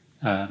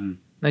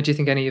 Now, do you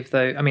think any of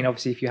those, I mean,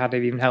 obviously, if you had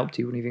even helped,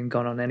 you wouldn't have even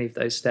gone on any of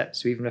those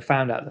steps to even have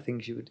found out the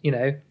things you would,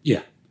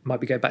 Yeah.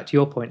 Might be go back to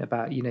your point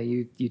about,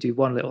 you do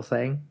one little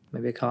thing,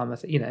 maybe a karma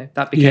thing,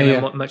 that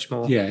became a much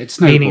more it's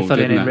meaningful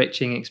and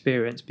enriching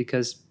experience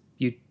because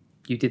you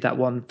did that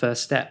one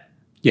first step.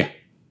 Yeah.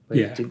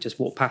 You didn't just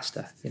walk past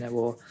her,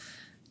 or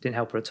didn't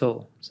help her at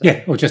all. So.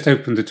 Yeah, or just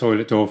opened the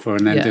toilet door for her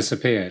and then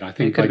disappeared. I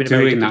think by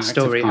doing that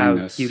story, act of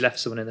kindness, how you left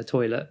someone in the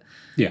toilet.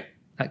 Yeah.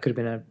 That could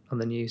have been on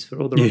the news for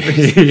all the wrong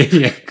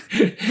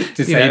reasons.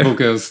 Disabled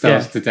girls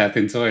starved to death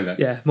in toilet.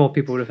 Yeah, more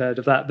people would have heard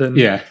of that than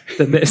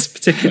this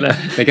particular.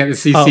 They get the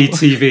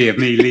CCTV of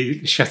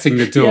me shutting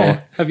the door.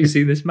 Yeah. Have you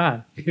seen this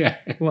man? Yeah.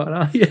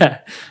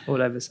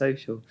 All over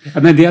social.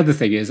 And then the other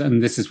thing is,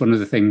 and this is one of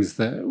the things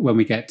that when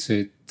we get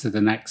to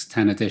the next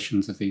 10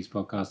 editions of these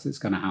podcasts, it's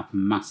going to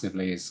happen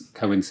massively, is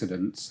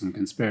coincidence and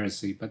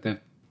conspiracy. But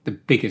the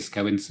biggest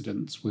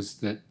coincidence was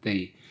that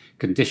the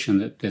condition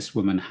that this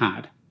woman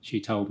had, she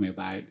told me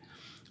about,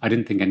 I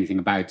didn't think anything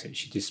about it.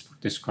 She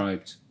just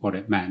described what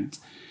it meant.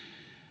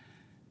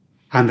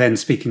 And then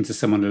speaking to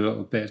someone a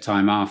little bit of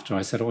time after,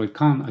 I said, I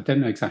don't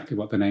know exactly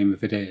what the name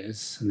of it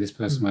is. And this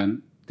person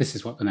went, this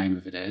is what the name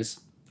of it is.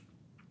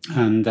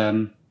 And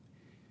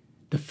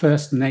the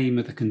first name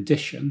of the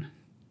condition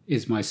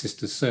is my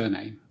sister's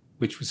surname,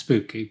 which was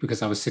spooky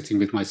because I was sitting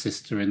with my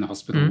sister in the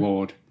hospital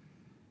ward.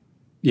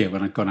 Yeah,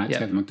 when I'd gone out to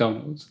get the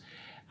McDonald's.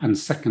 And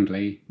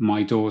secondly,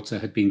 my daughter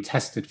had been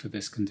tested for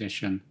this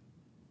condition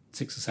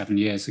 6 or 7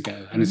 years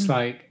ago. And it's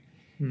like,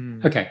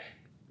 okay,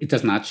 it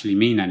doesn't actually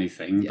mean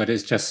anything, but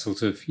it's just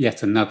sort of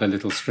yet another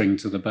little string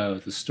to the bow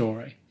of the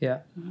story. Yeah.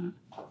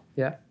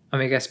 Yeah. I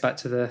mean, I guess back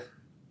to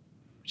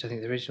which I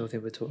think the original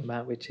thing we're talking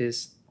about, which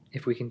is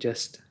if we can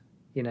just,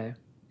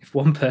 if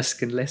one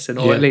person can listen,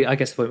 or at least, I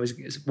guess the point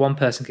was one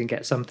person can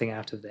get something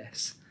out of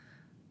this.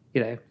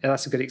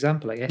 That's a good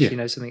example, I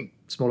guess. Something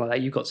small like that.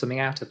 You got something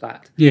out of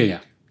that. Yeah.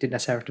 Didn't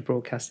necessarily have to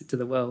broadcast it to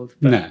the world.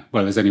 But no,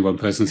 well, there's only one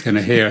person's going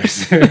to hear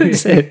it.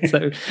 That's it.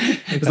 So,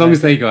 as long as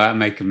they go out and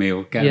make a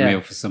meal, get a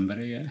meal for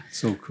somebody,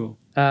 it's all cool.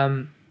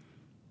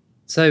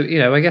 So,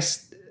 I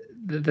guess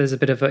there's a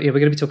bit of we're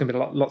going to be talking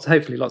about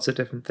hopefully lots of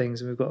different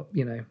things, and we've got,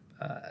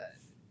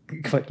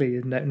 quite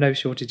clearly no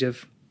shortage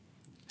of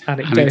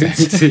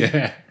anecdotes.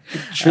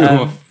 True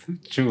or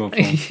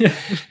false.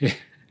 Yeah.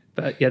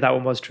 But that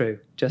one was true.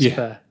 Just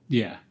for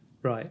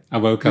right. I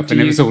woke up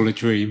and it was all a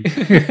dream.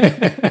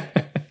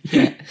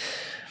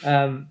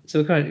 So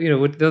we're kind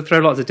of, they'll throw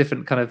lots of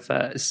different kind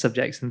of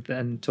subjects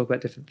and talk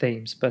about different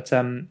themes. But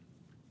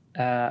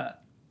the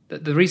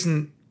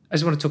reason I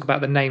just want to talk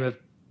about the name of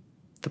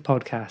the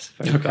podcast.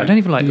 Okay. I don't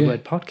even like the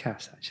word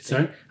podcast, actually.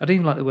 Sorry? I don't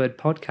even like the word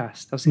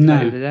podcast. I was thinking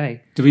about it the other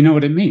day. Do we know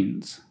what it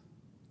means?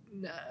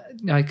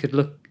 I could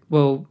look.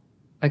 Well,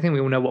 I think we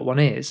all know what one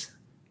is,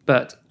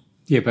 but.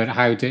 Yeah, but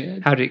how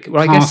did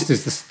well, I guess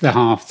is the second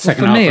half of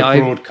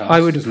broadcast.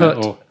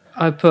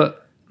 I would put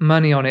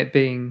money on it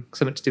being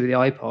something to do with the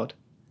iPod.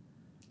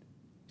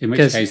 In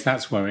which case,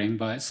 that's worrying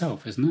by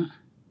itself, isn't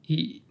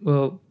it?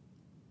 Well,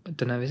 I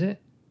don't know. Is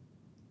it?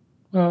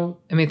 Well,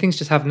 I mean, things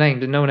just have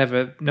names, and no one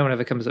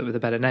ever comes up with a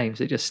better name,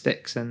 so it just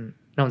sticks, and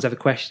no one's ever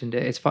questioned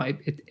it. It's fine.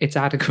 It's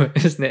adequate,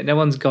 isn't it? No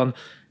one's gone.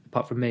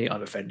 apart from me,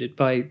 I'm offended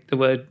by the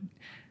word.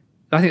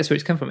 I think that's where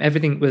it's come from.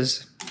 Everything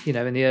was, in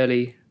the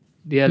early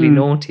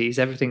noughties,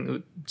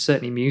 everything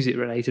certainly music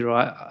related or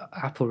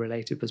Apple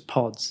related was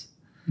pods.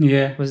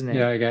 Yeah, wasn't it?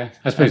 Yeah, I guess.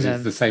 I suppose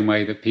it's the same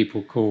way that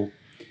people call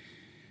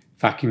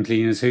vacuum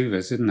cleaners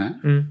Hoovers, isn't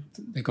it?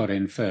 They got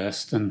in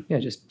first, and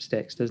just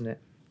sticks, doesn't it?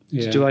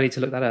 Yeah. So do I need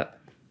to look that up?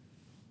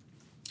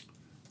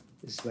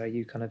 This is where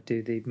you kind of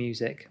do the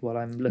music while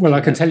I'm looking. Well,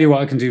 I can tell you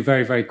what I can do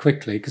very, very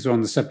quickly because we're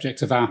on the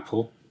subject of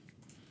Apple.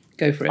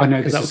 Go for it. I know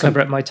because that'll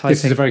cover up my typing.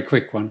 This is a very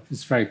quick one.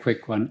 It's a very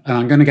quick one. And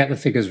I'm going to get the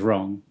figures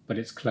wrong, but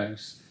it's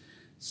close.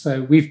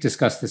 So we've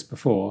discussed this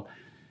before.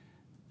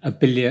 A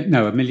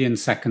million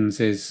seconds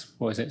is,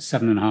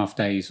 7.5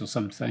 days or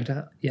something?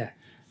 Yeah.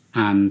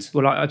 And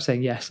well, I'm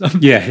saying yes.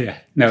 Yeah.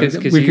 No, we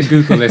can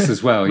Google this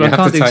as well. Well,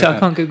 I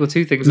can't Google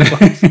two things at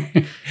once.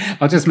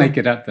 I'll just make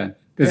it up then.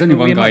 There's only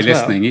one guy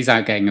listening. He's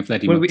out getting a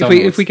bloody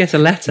McDonald's. If we get a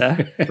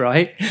letter,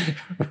 right,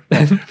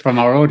 from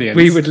our audience,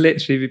 we would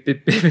literally be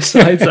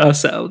besides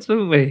ourselves,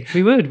 wouldn't we?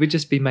 We would. We'd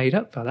just be made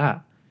up for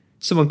that.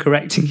 Someone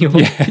correcting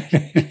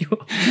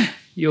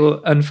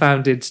your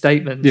unfounded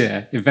statements.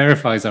 Yeah, it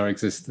verifies our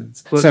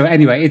existence. Well, so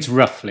anyway, it's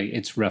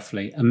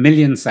roughly a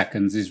million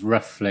seconds is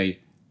roughly,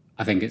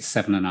 I think it's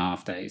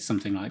 7.5 days,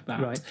 something like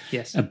that. Right,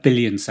 yes. A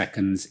billion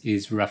seconds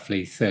is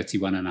roughly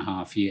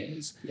 31.5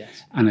 years.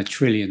 Yes. And a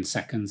trillion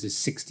seconds is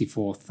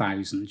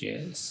 64,000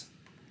 years.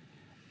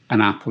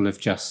 And Apple have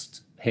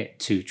just hit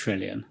 2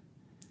 trillion.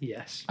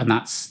 Yes. And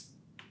that's,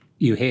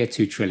 you hear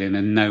 2 trillion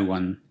and no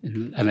one,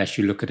 unless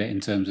you look at it in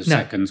terms of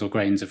seconds or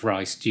grains of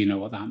rice, do you know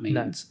what that means?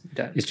 No,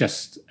 don't. It's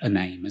just a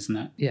name, isn't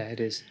it? Yeah,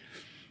 it is.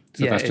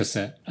 So that's just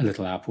a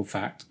little Apple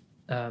fact.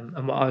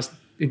 And what I was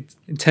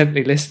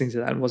intently listening to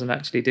that and wasn't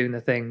actually doing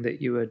the thing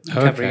that you were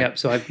covering up.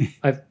 So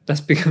I've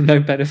that's become no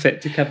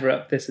benefit to cover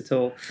up this at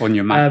all. On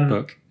your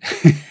MacBook.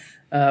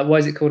 Why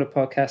is it called a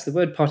podcast? The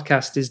word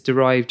podcast is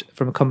derived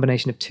from a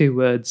combination of two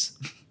words.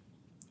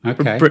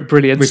 Okay.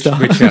 Brilliant stuff.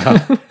 Which are?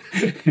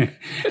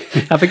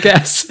 Have a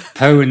guess.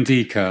 Poe and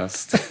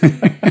Dcast.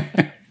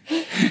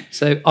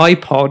 So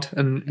iPod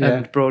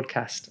and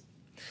broadcast.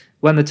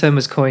 When the term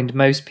was coined,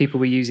 most people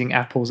were using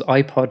Apple's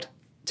iPod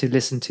to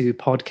listen to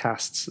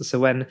podcasts. So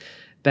when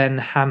Ben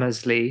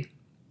Hammersley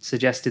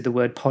suggested the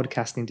word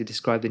podcasting to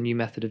describe the new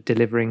method of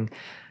delivering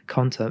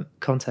content,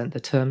 the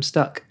term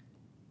stuck.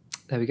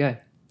 There we go.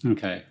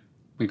 Okay.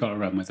 We got to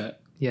run with it.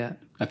 Yeah.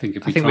 I think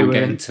if we try and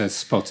get into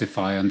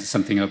Spotify under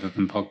something other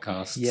than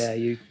podcasts,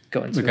 you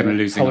got into we're going to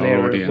lose whole our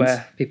era audience.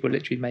 Where people were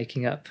literally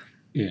making up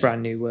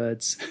brand new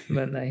words,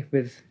 weren't they?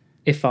 With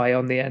 "if-I"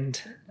 on the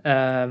end.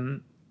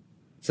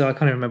 So I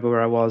can't even remember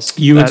where I was.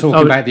 You were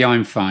talking about the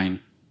I'm Fine.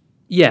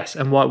 Yes,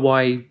 and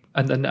why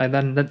and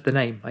then the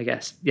name, I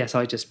guess. Yes,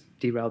 I just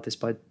derailed this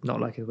by not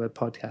liking the word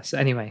podcast. So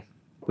anyway,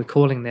 we're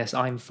calling this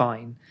I'm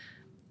Fine.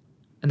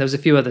 And there's a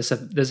few other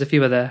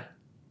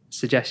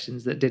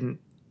suggestions that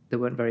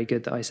weren't very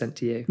good that I sent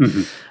to you.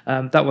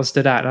 Mm-hmm. That one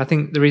stood out, and I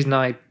think the reason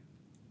I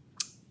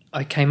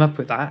came up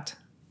with that,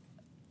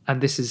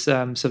 and this is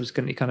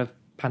subsequently kind of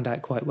panned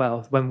out quite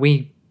well. When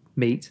we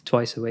meet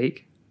twice a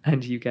week,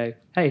 and you go,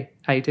 "Hey,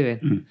 how you doing?"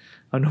 Mm.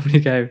 I normally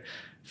go,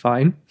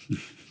 "Fine,"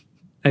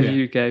 and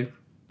you go,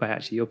 "Well,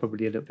 actually, you're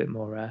probably a little bit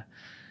more,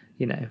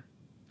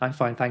 I'm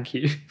fine, thank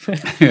you."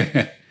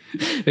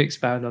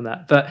 Expound on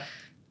that,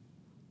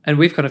 and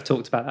we've kind of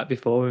talked about that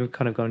before. We've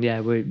kind of gone, "Yeah,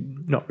 we're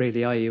not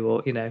really, are you?"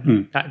 Or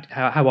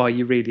how are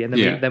you really? And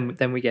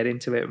then we get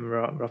into it and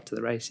we're off to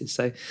the races.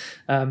 So,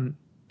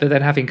 but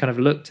then having kind of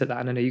looked at that,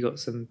 and I know you got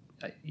some,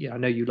 I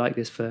know you like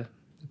this for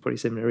probably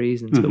similar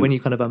reasons. But when you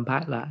kind of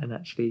unpack that and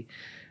actually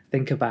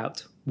think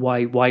about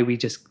why we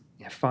just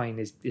fine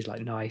is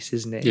like nice,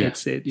 isn't it? Yeah.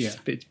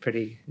 It's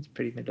pretty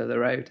middle of the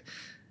road.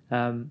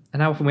 And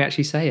how often we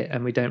actually say it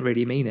and we don't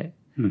really mean it,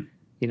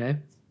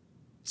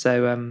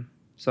 So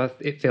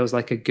it feels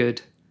like a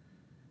good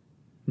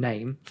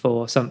name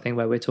for something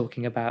where we're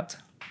talking about,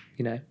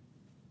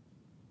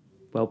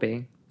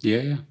 well-being,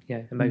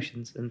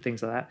 emotions and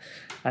things like that,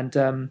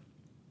 and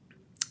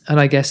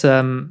I guess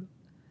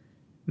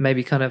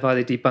maybe kind of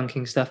either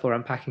debunking stuff or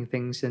unpacking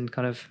things and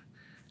kind of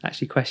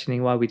actually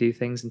questioning why we do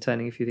things and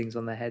turning a few things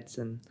on their heads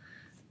and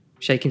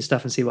shaking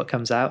stuff and see what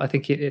comes out. I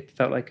think it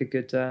felt like a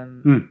good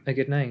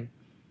name.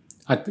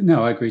 I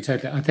agree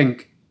totally. I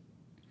think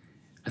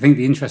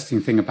the interesting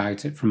thing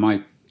about it from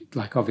my,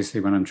 obviously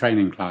when I'm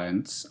training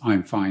clients,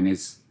 I'm Fine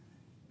is,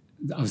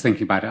 I was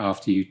thinking about it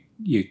after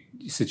you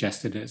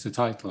suggested it as a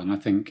title, and I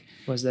think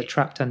was they're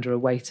trapped under a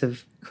weight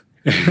of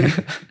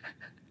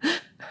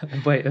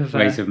weight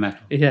of metal.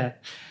 Yeah.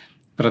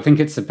 But I think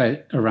it's a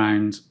bit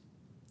around,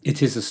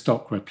 it is a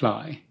stock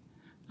reply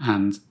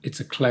and it's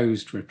a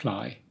closed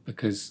reply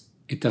because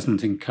it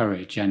doesn't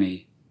encourage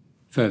any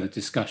further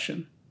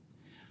discussion.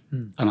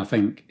 And I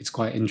think it's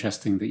quite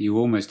interesting that you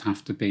almost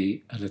have to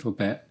be a little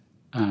bit,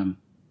 not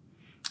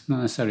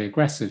necessarily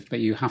aggressive, but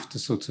you have to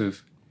sort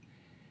of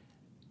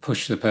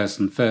push the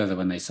person further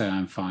when they say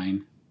I'm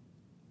fine.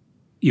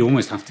 You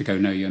almost have to go,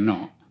 no, you're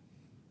not.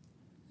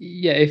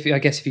 Yeah, I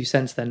guess if you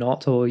sense they're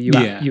not, or you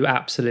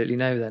absolutely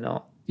know they're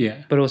not.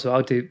 Yeah. But also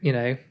I'll do,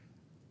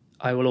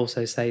 I will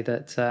also say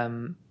that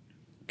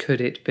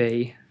could it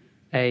be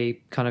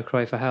a kind of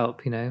cry for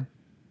help? I know.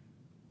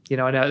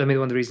 I mean,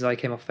 one of the reasons I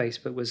came off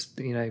Facebook was,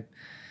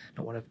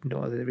 not one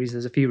of the reasons.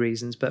 There's a few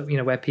reasons, but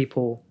where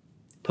people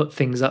put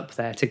things up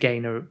there to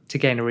gain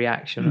a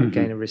reaction or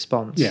gain a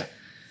response. Yeah.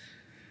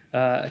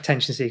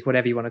 Attention seeker,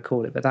 whatever you want to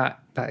call it, but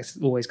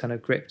that's always kind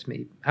of gripped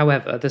me.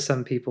 However, there's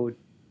some people,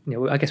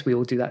 I guess we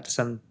all do that to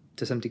some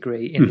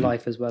degree in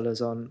life as well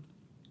as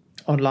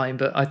online.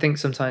 But I think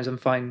sometimes I'm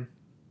fine,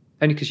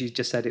 only because you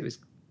just said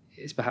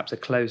it's perhaps a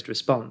closed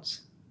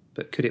response.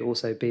 But could it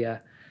also be I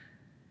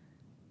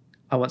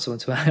want someone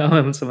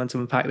to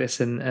unpack this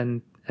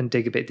and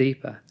dig a bit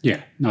deeper?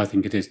 Yeah, no, I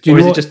think it is. Or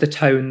is it just the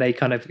tone they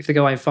kind of, if they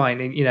go, I'm fine,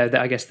 that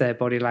I guess their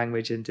body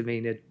language and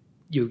demeanour,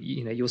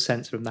 you'll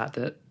sense from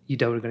that you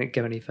don't want to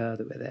go any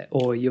further with it,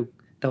 or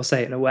they'll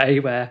say it in a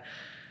way where,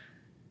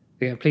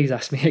 please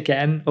ask me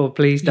again, or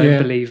please don't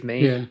believe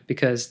me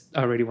because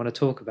I really want to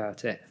talk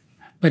about it.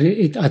 But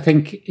I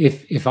think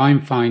if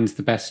I'm fine's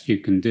the best you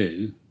can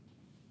do,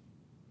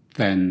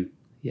 then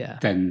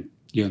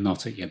you're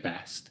not at your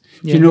best.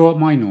 Do you know what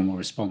my normal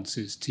response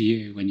is to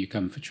you when you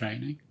come for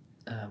training?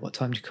 What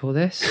time do you call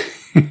this?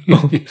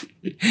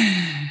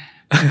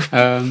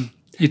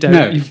 You don't.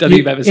 No,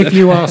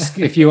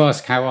 if you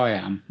ask how I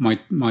am,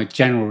 my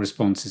general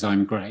response is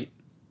I'm great.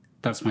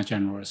 That's my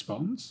general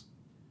response.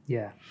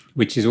 Yeah.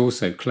 Which is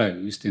also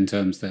closed in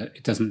terms that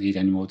it doesn't need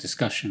any more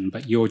discussion.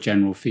 But your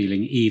general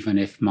feeling, even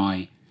if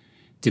my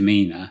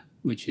demeanour,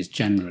 which is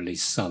generally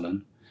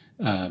sullen,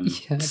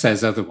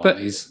 says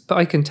otherwise. But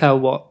I can tell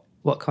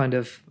what kind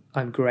of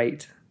I'm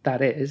great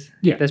that is.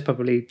 Yeah. There's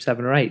probably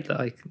 7 or 8 that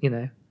I,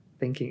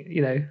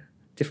 thinking,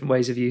 different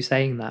ways of you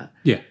saying that.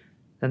 Yeah.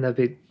 And there'll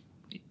be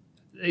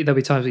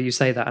times where you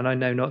say that and I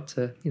know not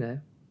to. Yeah,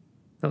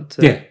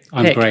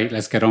 I'm great,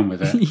 let's get on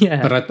with it.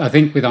 Yeah. But I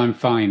think with I'm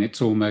fine,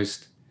 it's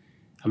almost,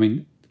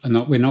 we're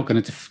not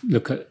going to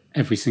look at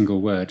every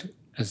single word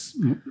as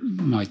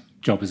my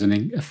job as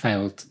a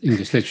failed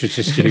English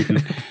literature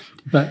student.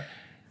 But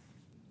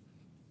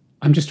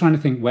I'm just trying to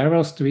think, where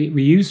else do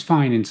we use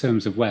fine in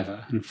terms of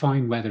weather, and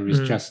fine weather is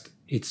just,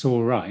 it's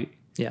all right.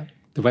 Yeah.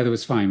 The weather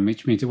was fine,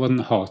 which means it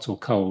wasn't hot or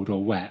cold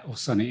or wet or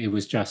sunny. It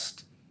was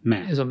just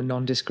meh. It was on a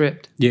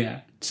nondescript.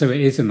 Yeah. So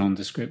it is a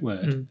nondescript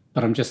word.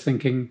 But I'm just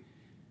thinking,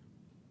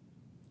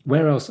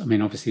 where else?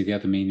 Obviously the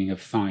other meaning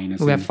of fine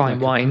is... We have fine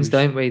wines,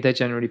 don't we? They're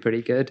generally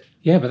pretty good.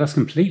 Yeah, but that's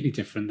completely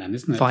different then,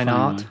 isn't it? Fine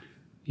art. Wine.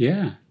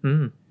 Yeah.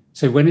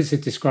 So when it's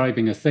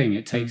describing a thing,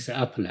 it takes it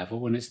up a level.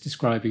 When it's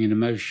describing an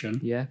emotion...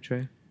 Yeah,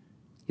 true.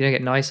 You don't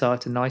get nice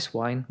art and nice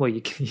wine. Well,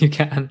 you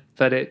can,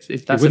 but that's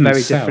it a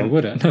very sell, different...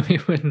 would it? No,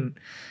 it wouldn't.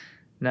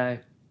 No.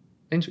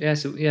 I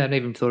never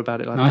even thought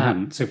about it like that. I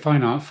hadn't. So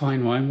fine art,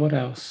 fine wine, what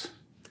else?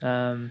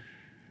 Don't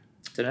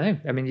know.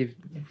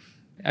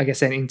 I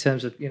guess in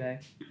terms of,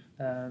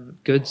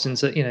 goods and,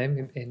 so,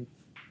 in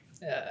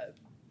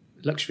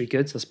luxury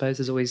goods, I suppose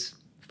there's always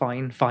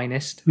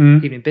finest,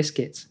 even in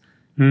biscuits.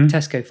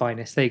 Tesco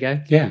finest, there you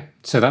go. Yeah,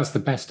 so that's the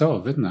best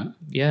of, isn't it?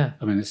 Yeah.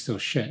 It's still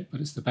shit,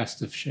 but it's the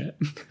best of shit.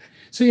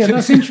 So yeah,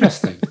 that's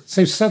interesting.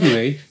 So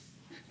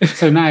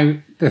now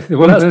the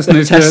one person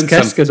who's learned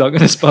Tesco's not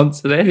going to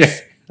sponsor this. Yeah.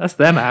 That's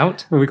them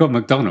out. Well, we got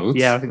McDonald's.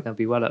 Yeah, I think they'll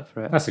be well up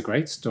for it. That's a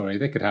great story.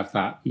 They could have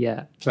that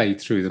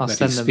played through the bloody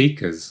them.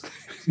 speakers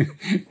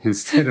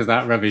instead of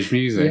that rubbish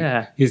music.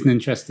 Yeah. Here's an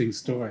interesting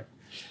story.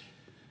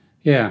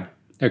 Yeah.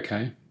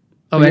 Okay.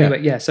 Oh,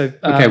 anyway, yeah. So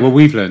okay. Well,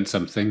 we've learned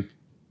something.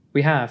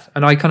 We have,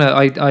 and I'm good at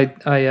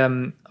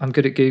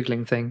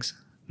Googling things.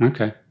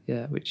 Okay.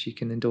 Yeah, which you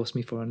can endorse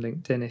me for on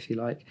LinkedIn if you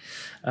like.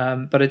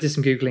 But I did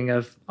some Googling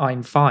of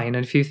I'm fine,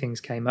 and a few things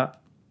came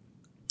up.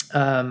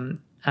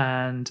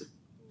 And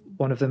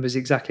one of them was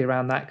exactly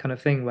around that kind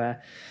of thing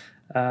where,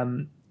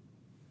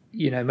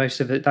 most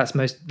of it,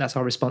 that's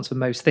our response for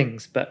most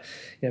things. But,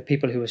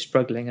 people who are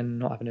struggling and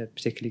not having a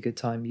particularly good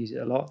time use it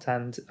a lot.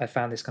 And I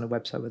found this kind of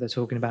website where they're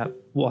talking about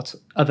what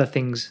other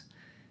things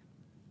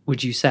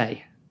would you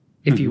say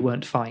if you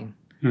weren't fine.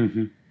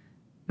 Now,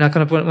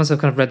 once I've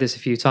kind of read this a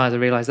few times, I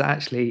realised that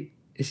actually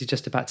this is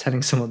just about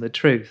telling someone the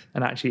truth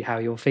and actually how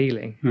you're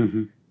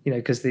feeling.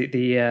 Because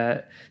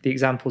the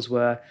examples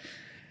were,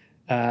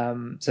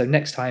 so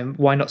next time,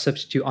 why not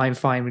substitute I'm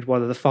fine with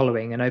one of the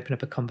following and open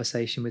up a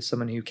conversation with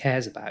someone who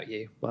cares about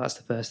you? Well, that's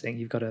the first thing.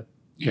 You've got to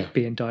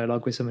be in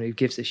dialogue with someone who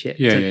gives a shit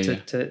for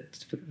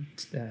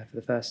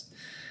the first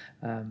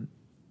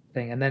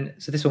thing. And then,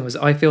 so this one was,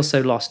 I feel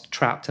so lost,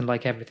 trapped, and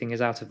like everything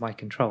is out of my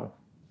control.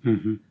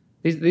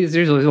 These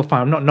are all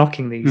fine. I'm not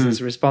knocking these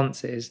as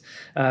responses.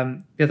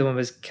 The other one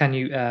was, can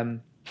you,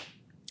 I'm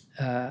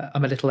a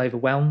little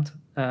overwhelmed.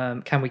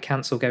 Can we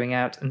cancel going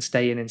out and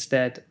stay in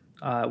instead?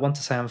 I want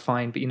to say I'm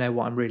fine, but you know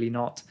what? I'm really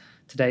not.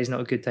 Today's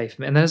not a good day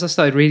for me. And then as I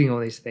started reading all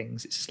these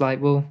things, it's just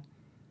like, well,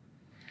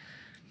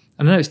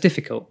 I know it's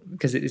difficult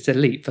because it's a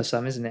leap for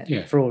some, isn't it?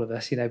 Yeah. For all of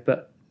us,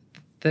 but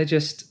they're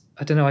just,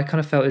 I don't know, I kind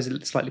of felt it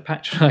was slightly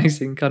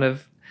patronising kind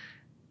of,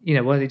 why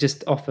don't you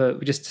just offer,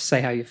 just to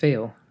say how you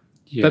feel?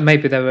 Yeah. But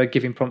maybe they were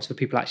giving prompts for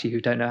people actually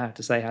who don't know how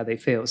to say how they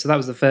feel. So that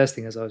was the first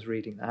thing as I was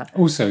reading that.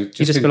 Also, You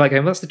just feel like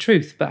going, well, that's the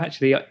truth. But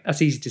actually, that's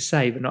easy to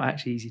say, but not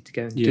actually easy to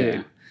go and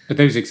do. But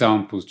those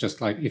examples, just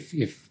like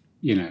if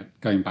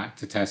going back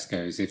to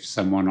Tesco's, if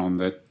someone on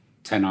the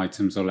 10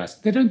 items or less,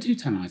 they don't do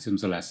 10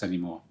 items or less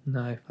anymore.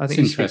 No, I think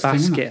it used to be a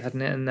basket,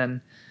 hadn't it? And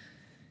then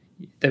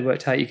they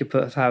worked out you could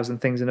put 1,000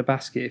 things in a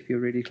basket if you're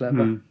really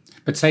clever.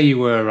 But say you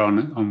were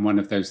on one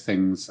of those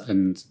things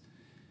and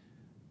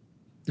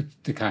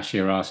the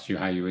cashier asked you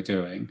how you were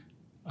doing.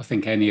 I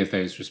think any of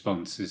those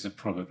responses are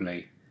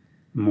probably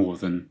more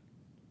than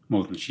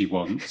she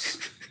wants.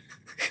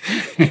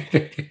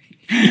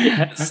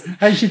 Yes.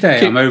 How's your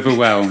day? I'm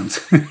overwhelmed.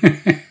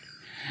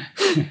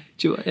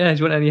 Do you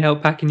want any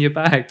help packing your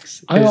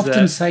bags? I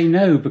often say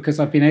no because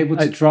I've been able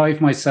to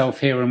drive myself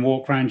here and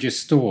walk around your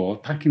store.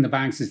 Packing the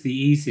bags is the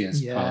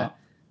easiest part.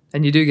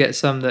 And you do get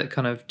some that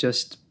kind of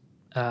just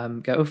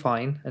go, oh,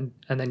 fine.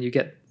 And then you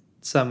get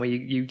some where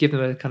you give them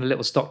a kind of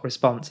little stock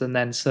response and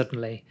then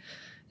suddenly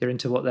you're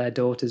into what their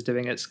daughter's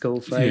doing at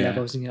school for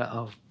A-levels and you're like,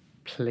 oh,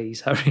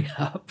 please hurry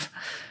up.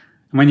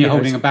 And when you're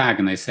holding a bag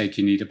and they say,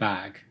 do you need a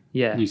bag?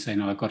 Yeah. And you say,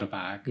 no, I've got a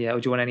bag. Yeah, or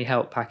do you want any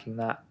help packing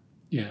that?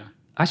 Yeah.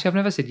 Actually, I've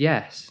never said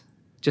yes,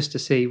 just to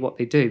see what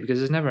they do because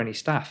there's never any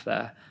staff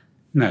there.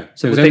 No.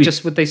 So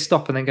would they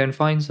stop and then go and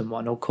find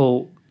someone or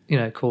call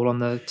on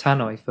the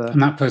tannoy for...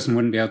 And that person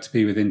wouldn't be able to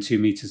be within 2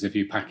 meters of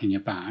you packing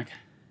your bag.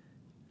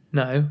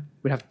 No,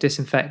 we'd have to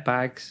disinfect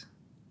bags,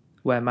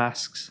 wear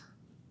masks.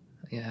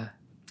 Yeah.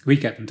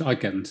 I'd get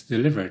them to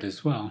deliver it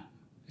as well,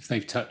 if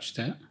they've touched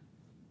it.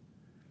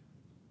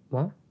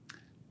 What?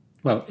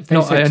 Well, if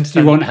they said, do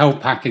you want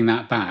help packing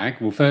that bag?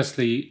 Well,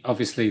 firstly,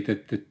 obviously,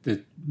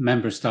 the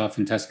member of staff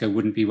in Tesco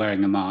wouldn't be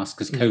wearing a mask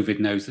because COVID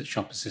knows that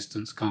shop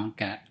assistants can't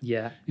get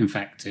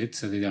infected,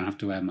 so they don't have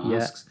to wear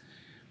masks. Yeah.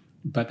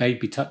 But they'd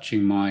be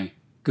touching my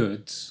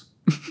goods,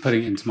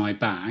 putting it into my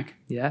bag.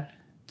 Yeah.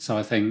 So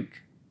I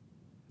think...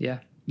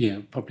 Yeah,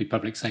 probably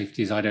public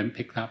safety is I don't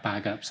pick that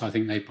bag up, so I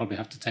think they probably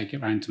have to take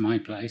it round to my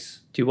place.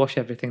 Do you wash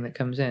everything that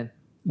comes in?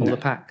 All the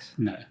packs?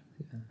 No.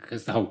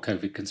 Because the whole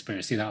COVID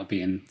conspiracy, that'll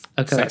be in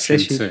section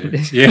 2.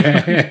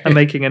 Yeah. I'm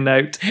making a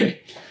note.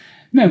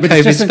 No, but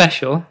COVID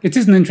special. It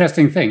is an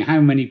interesting thing.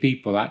 How many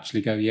people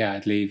actually go, yeah,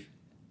 I'd leave.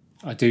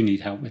 I do need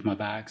help with my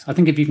bags. I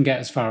think if you can get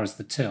as far as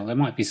the till, there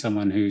might be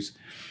someone who's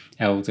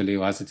elderly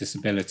or has a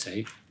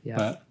disability. Yeah.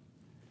 But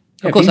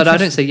of course, I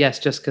don't say yes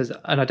just because,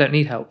 and I don't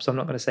need help, so I'm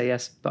not going to say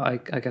yes. But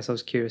I guess I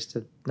was curious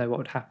to know what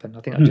would happen.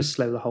 I think I'd just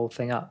slow the whole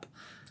thing up.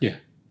 Yeah,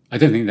 I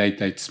don't think they'd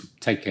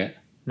take it.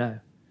 No.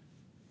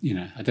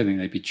 I don't think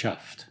they'd be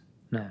chuffed.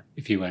 No.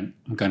 If you went,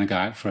 I'm going to go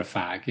out for a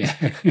fag. Yeah.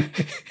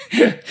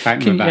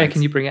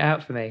 Can you bring it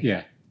out for me?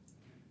 Yeah.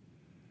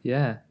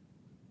 Yeah.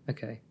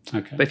 Okay.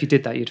 But if you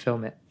did that, you'd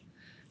film it.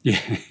 Yeah.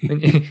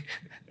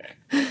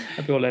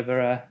 I'd be all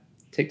over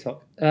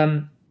TikTok.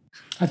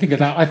 I think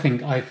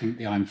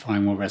the I'm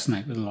fine will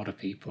resonate with a lot of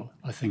people.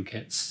 I think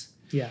it's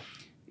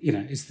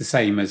it's the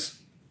same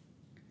as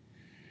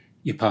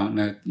your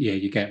partner. Yeah,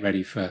 you get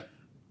ready for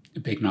a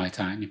big night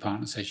out, and your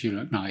partner says you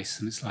look nice,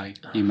 and it's like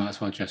you might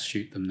as well just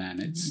shoot them then.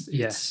 It's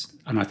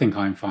and I think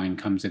I'm fine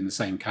comes in the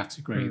same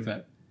category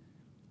that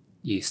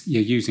you're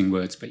using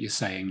words but you're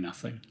saying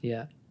nothing.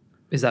 Yeah,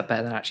 is that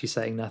better than actually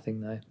saying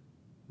nothing though?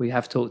 We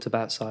have talked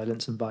about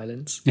silence and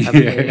violence,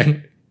 haven't we?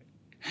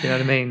 You know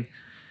what I mean?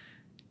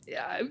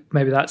 Yeah,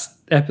 maybe that's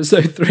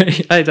episode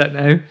 3. I don't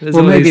know.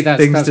 Well, maybe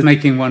that's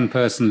making one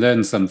person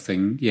learn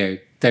something.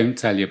 Don't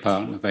tell your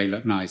partner they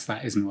look nice.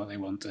 That isn't what they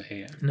want to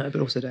hear. No,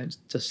 but also don't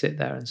just sit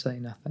there and say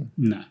nothing.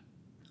 No.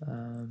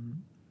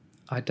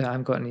 I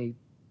haven't got any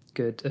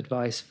good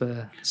advice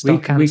for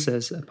stock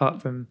answers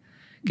apart from...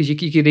 Because you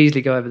could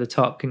easily go over the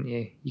top, couldn't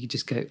you? You could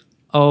just go,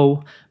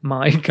 oh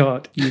my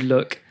God, you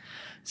look...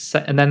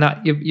 and then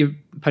you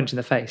punch in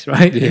the face,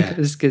 right? Yeah.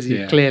 Because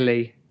you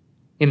clearly...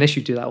 Unless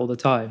you do that all the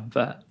time,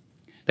 but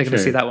they're going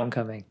to see that one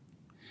coming.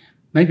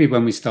 Maybe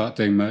when we start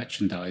doing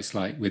merchandise,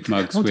 like with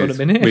mugs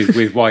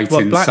with white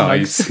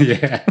insides.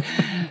 Yeah.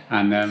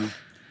 And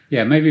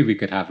maybe we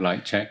could have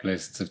like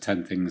checklists of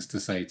 10 things to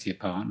say to your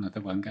partner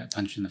that won't get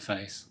punched in the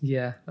face.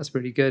 Yeah, that's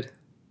really good.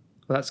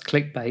 Well, that's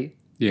clickbait.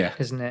 Yeah.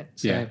 Isn't it?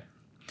 So,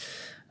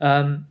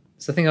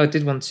 so I think I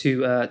did want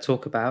to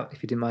talk about,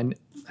 if you didn't mind,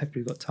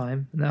 hopefully we've got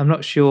time. I'm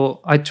not sure.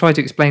 I tried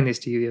to explain this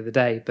to you the other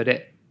day, but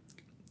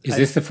Is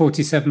this the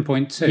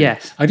 47.2?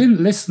 Yes. I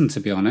didn't listen, to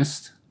be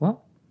honest. What?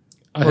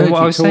 I heard what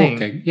you I was talking.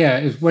 Saying? Yeah,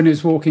 it was when it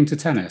was walking to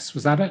tennis.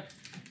 Was that it?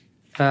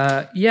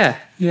 Yeah.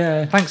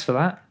 Yeah. Thanks for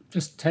that.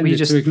 Just tended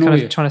to ignore kind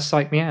you. of trying to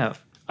psych me out?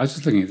 I was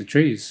just looking at the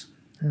trees,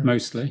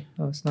 mostly.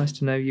 Oh, it's nice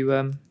to know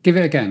you... Give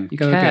it again. You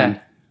Go care.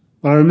 again.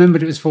 Well, I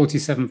remembered it was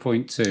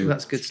 47.2. Well,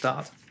 that's a good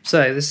start.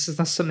 So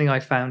that's something I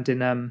found in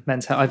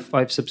Men's Health.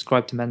 I've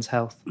subscribed to Men's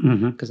Health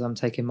because I'm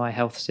taking my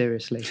health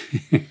seriously.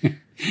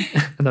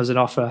 And there was an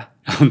offer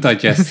on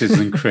digestives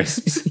and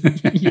crisps.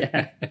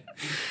 Yeah.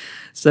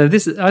 So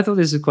I thought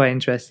this was quite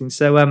interesting.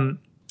 So I'm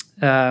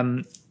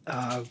going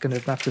to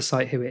have to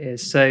cite who it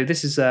is. So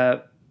this is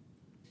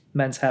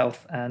Men's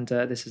Health, and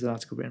this is an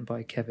article written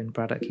by Kevin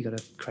Braddock. You got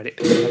a credit.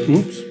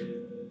 Oops.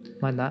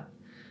 mind that.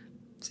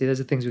 See, those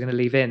are things we're going to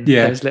leave in.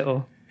 Yeah. Those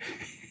little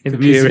The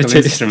musical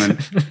impurities. instrument.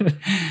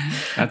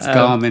 That's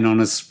Garmin on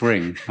a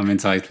spring, I'm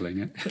entitling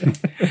it.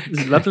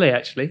 It's lovely,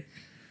 actually.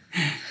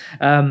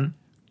 So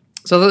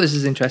I thought this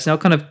is interesting. I'll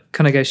kind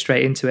of go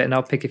straight into it, and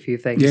I'll pick a few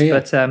things. Yeah.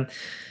 But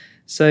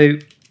so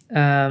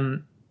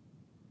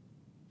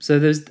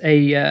there's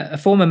a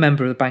former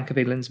member of the Bank of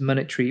England's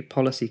Monetary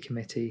Policy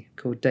Committee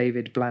called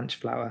David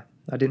Blanchflower.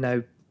 I didn't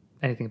know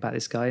anything about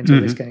this guy until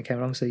this guy came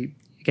along. So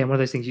again, one of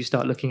those things, you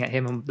start looking at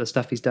him and the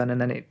stuff he's done,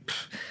 and then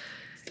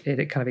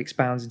it kind of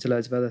expounds into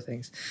loads of other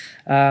things.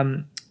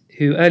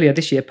 Who earlier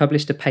this year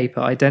published a paper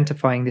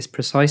identifying this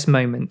precise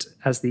moment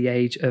as the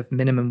age of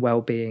minimum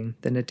well-being,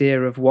 the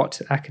nadir of what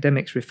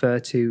academics refer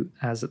to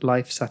as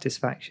life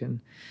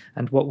satisfaction,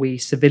 and what we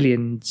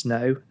civilians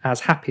know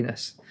as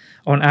happiness.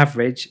 On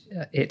average,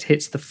 it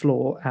hits the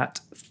floor at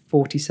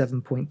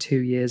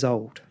 47.2 years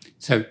old.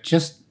 So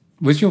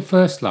was your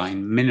first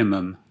line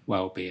minimum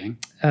well-being?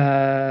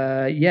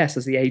 Yes,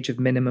 as the age of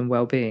minimum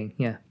well-being,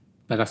 yeah.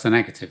 But that's a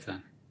negative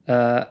then?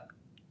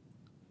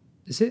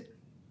 Is it?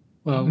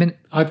 Well,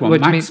 I'd want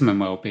maximum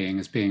well-being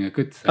as being a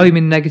good thing. Oh, you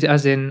mean negative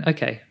as in,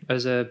 okay,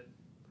 as a...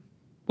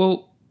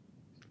 But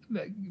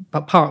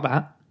park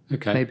that,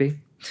 Okay. maybe.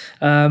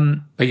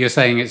 But you're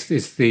saying it's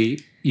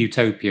the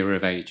utopia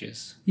of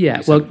ages.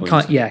 Yeah, well,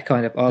 kind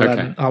of.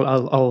 Okay.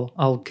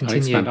 I'll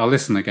continue. I'll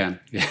listen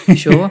again. You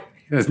sure?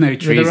 There's no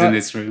trees in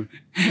this room.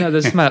 No,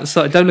 there's smell.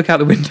 So don't look out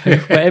the window,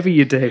 whatever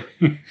you do.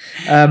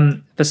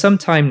 For some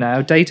time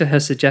now, data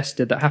has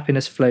suggested that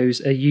happiness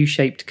flows a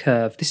U-shaped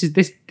curve. This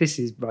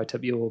is right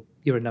up your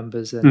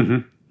numbers,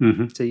 and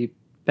so you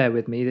bear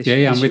with me.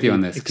 I'm with you on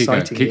this. Keep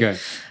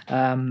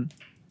going.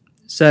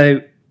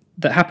 So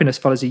that happiness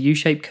follows a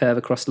U-shaped curve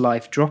across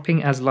life,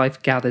 dropping as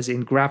life gathers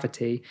in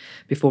gravity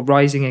before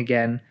rising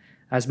again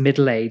as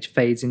middle age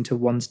fades into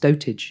one's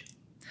dotage.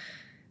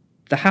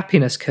 The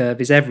happiness curve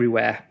is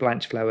everywhere,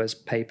 Blanchflower's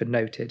paper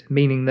noted,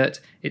 meaning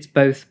that it's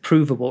both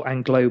provable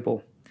and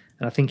global.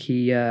 And I think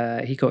he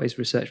got his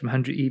research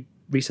from he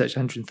researched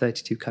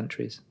 132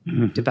 countries,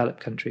 developed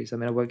countries. I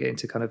mean, I won't get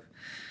into kind of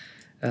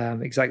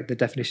exactly the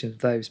definition of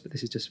those, but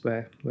this is just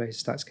where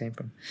his stats came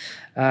from.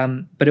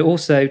 But it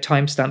also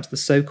timestamps the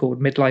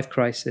so-called midlife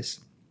crisis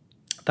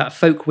that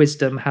folk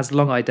wisdom has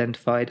long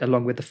identified,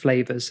 along with the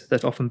flavours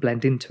that often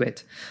blend into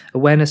it.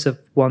 Awareness of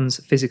one's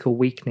physical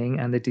weakening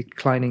and the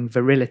declining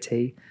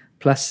virility,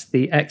 plus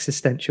the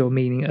existential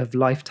meaning of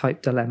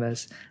life-type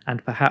dilemmas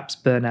and perhaps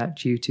burnout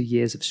due to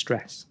years of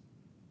stress.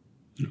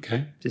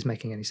 Okay. Is this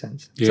making any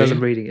sense? So as I'm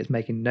reading it, it's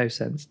making no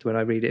sense when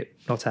I read it,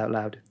 not out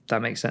loud.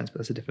 That makes sense, but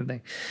that's a different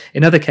thing.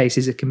 In other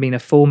cases, it can mean a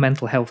full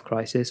mental health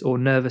crisis or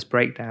nervous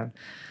breakdown.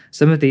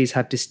 Some of these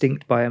have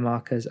distinct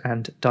biomarkers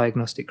and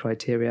diagnostic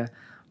criteria,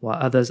 while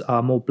others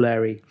are more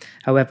blurry.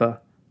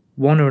 However,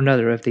 one or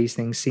another of these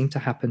things seem to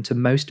happen to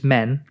most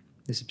men,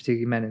 this is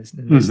particularly men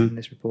in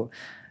this report,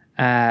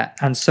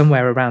 and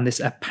somewhere around this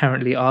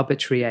apparently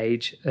arbitrary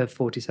age of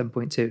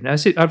 47.2. Now,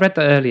 I read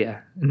that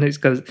earlier, and it's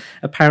because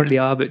apparently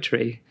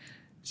arbitrary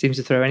seems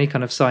to throw any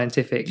kind of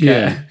scientific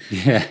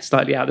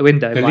slightly out the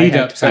window. The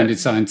lead-up sounded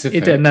scientific.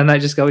 It did, and then they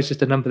just go, it's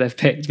just a number they've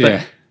picked.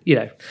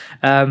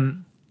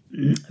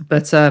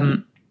 But,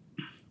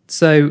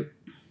 so...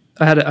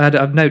 I had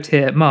a note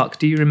here. Mark,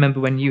 do you remember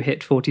when you hit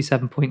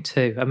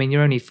 47.2? I mean,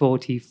 you're only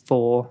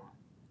 44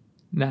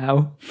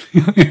 now.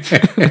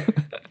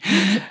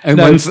 At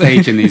one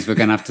stage in these, we're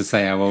going to have to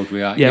say how old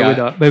we are. Yeah, we're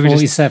not. Maybe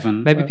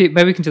 47. Maybe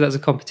we can do that as a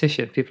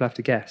competition. People have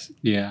to guess.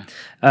 Yeah.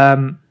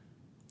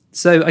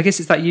 So I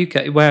guess it's that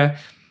UK where,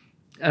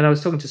 and I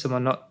was talking to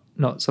someone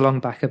not so long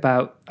back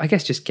about, I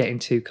guess, just getting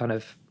to kind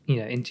of,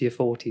 into your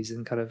 40s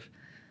and kind of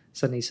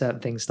suddenly certain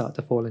things start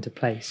to fall into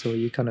place, or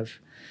you kind of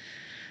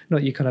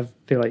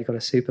feel like you've got a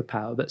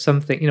superpower, but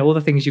something, all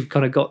the things you've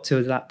kind of got to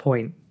at that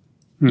point,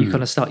 you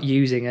kind of start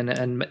using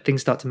and things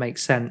start to make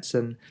sense,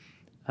 and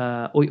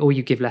or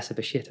you give less of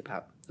a shit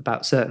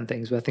about certain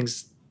things, where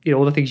things,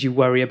 all the things you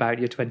worry about in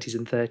your 20s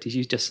and 30s,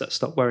 you just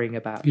stop worrying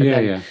about.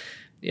 And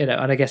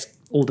and I guess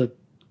all the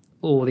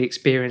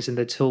experience and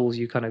the tools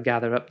you kind of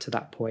gather up to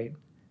that point.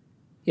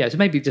 Yeah, so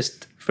maybe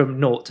just from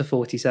 0 to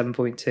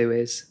 47.2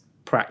 is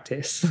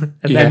practice,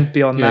 and then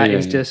beyond that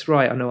is just,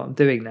 right, I know what I'm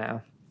doing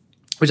now.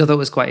 Which I thought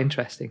was quite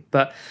interesting.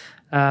 But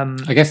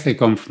I guess they've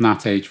gone from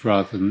that age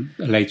rather than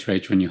a later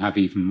age when you have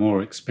even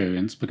more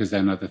experience, because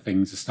then other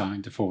things are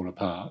starting to fall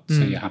apart.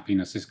 So your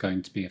happiness is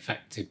going to be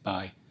affected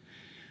by,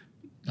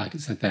 like I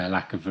said there,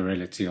 lack of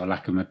virility or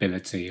lack of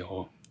mobility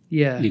or,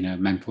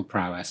 mental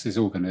prowess is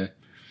all going to...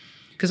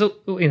 Because,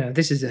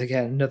 this is,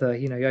 again, another,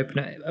 you open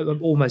it,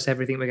 almost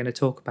everything we're going to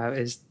talk about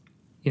is,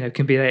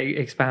 can be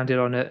expounded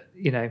on it,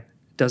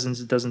 dozens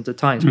and dozens of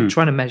times. But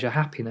trying to measure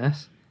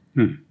happiness...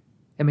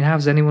 I mean, how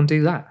does anyone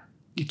do that?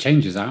 It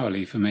changes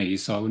hourly for me,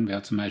 so I wouldn't be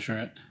able to measure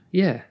it.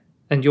 Yeah,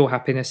 and your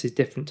happiness is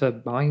different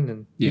to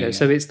mine, and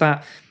so it's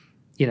that.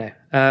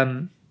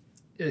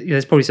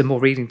 There's probably some more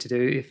reading to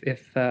do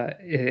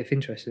if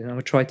interested, and I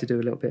would try to do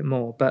a little bit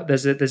more. But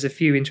there's a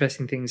few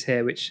interesting things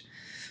here which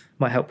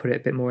might help put it a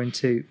bit more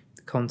into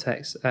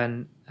context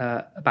and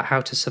about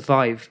how to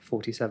survive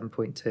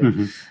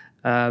 47.2.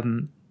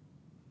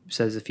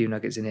 So there's a few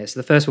nuggets in here. So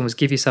the first one was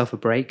give yourself a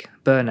break.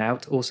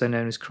 Burnout, also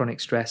known as chronic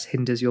stress,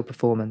 hinders your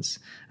performance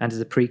and is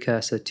a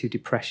precursor to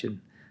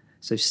depression.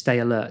 So stay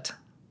alert,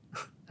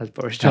 as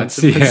Boris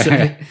Johnson would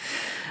say.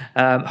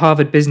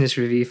 Harvard Business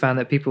Review found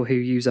that people who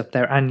use up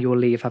their annual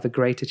leave have a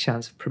greater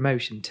chance of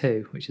promotion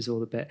too, which is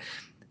all a bit,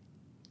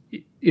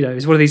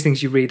 it's one of these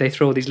things you read, they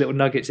throw all these little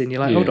nuggets in, you're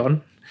like, hold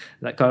on.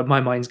 Like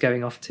my mind's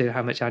going off to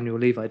how much annual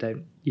leave I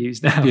don't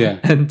use now. Yeah.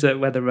 And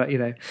whether,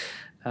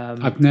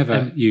 I've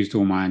never used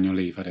all my annual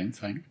leave, I don't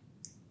think.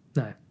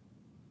 No.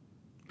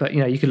 But,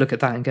 you could look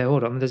at that and go,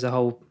 hold on, there's a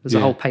whole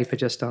paper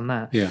just on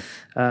that. Yeah.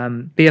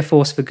 Be a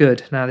force for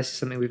good. Now, this is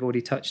something we've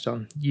already touched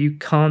on. You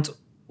can't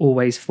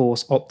always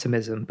force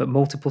optimism, but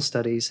multiple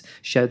studies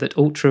show that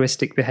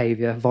altruistic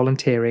behaviour,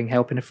 volunteering,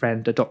 helping a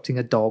friend, adopting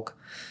a dog,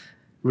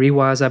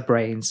 rewires our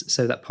brains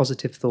so that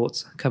positive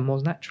thoughts come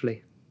more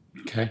naturally.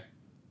 Okay.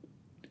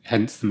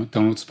 Hence the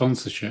McDonald's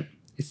sponsorship.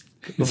 It's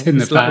in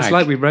the bag. It's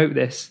like we wrote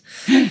this,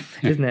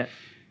 isn't it?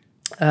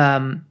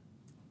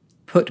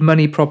 Put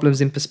money problems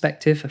in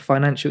perspective.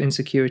 Financial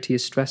insecurity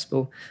is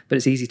stressful, but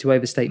it's easy to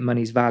overstate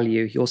money's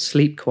value. Your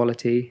sleep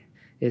quality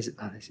is...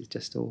 this is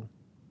just all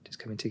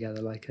coming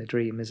together like a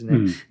dream, isn't it?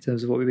 In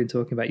terms of what we've been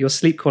talking about. Your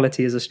sleep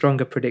quality is a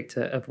stronger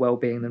predictor of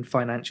well-being than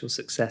financial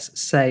success,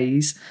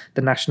 says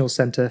the National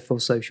Centre for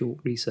Social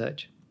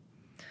Research.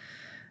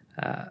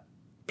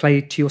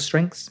 Play to your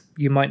strengths.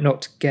 You might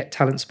not get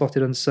talent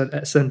spotted on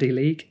at Sunday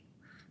League.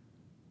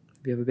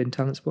 Have you ever been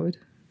talent spotted?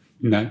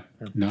 No,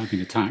 I've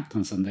been attacked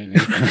on Sunday League.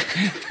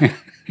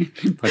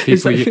 By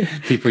people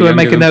younger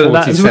make a note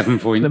than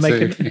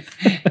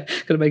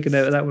 47.2. Got to make a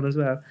note of that one as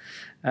well.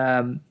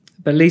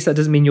 But at least that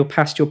doesn't mean you're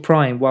past your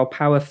prime. While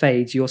power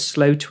fades, your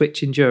slow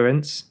twitch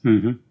endurance,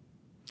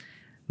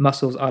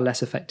 muscles are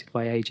less affected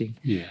by aging.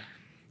 Yeah.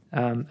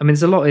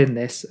 There's a lot in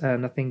this,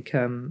 and I think,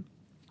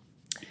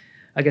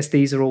 I guess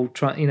these are all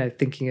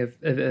thinking of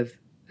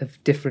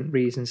different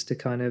reasons to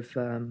kind of.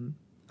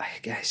 I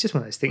guess it's just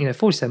one of those things.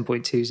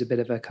 47.2 is a bit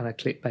of a kind of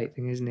clickbait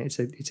thing, isn't it?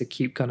 It's a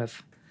cute kind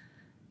of.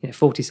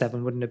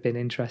 47 wouldn't have been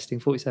interesting.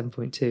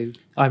 47.2.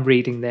 I'm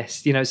reading this.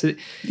 So yeah.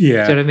 Do you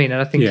know what I mean?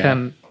 And I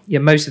think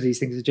most of these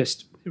things are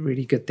just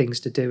really good things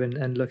to do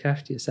and look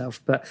after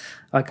yourself. But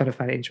I kind of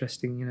find it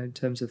interesting, in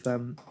terms of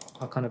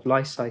our kind of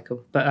life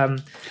cycle. But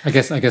I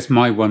guess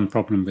my one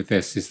problem with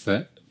this is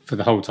that for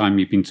the whole time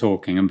you've been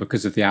talking, and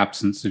because of the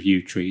absence of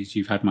you trees,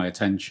 you've had my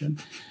attention.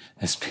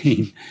 Has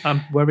been.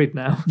 I'm worried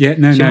now. Yeah,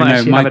 no.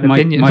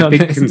 My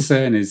big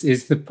concern is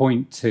the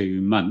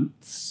 0.2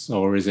 months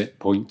or is it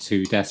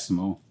 0.2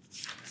 decimal?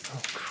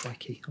 Oh,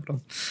 crikey!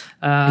 Hold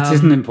on. It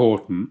isn't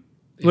important.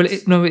 Well,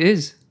 it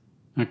is.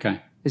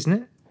 Okay. Isn't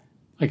it?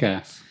 I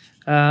guess.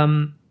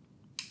 I'm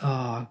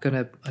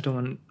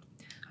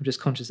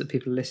just conscious that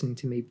people are listening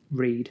to me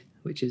read,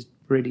 which is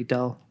really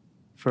dull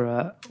for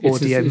an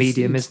audio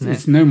medium, isn't it?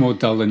 It's no more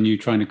dull than you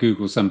trying to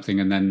Google something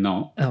and then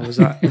not. Oh, was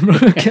that?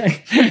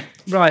 Okay.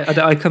 Right,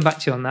 I come back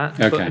to you on that.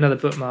 Okay. Another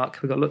bookmark.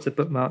 We've got lots of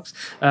bookmarks.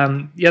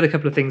 The other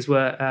couple of things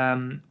were,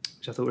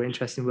 which I thought were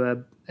interesting,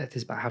 were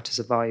this about how to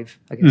survive,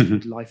 I guess,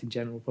 with life in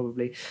general,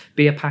 probably.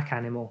 Be a pack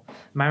animal.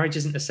 Marriage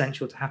isn't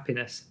essential to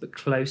happiness, but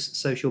close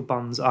social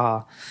bonds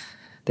are.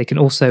 They can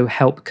also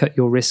help cut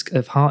your risk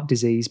of heart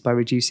disease by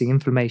reducing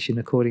inflammation,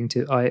 according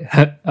to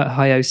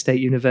Ohio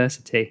State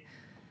University.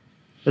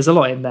 There's a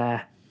lot in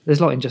there. There's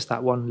a lot in just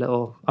that one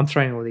little... I'm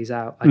throwing all these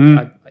out.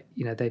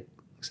 They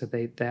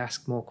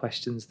ask more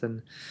questions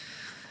than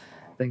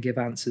give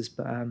answers.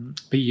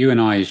 But you and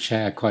I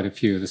share quite a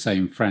few of the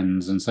same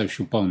friends and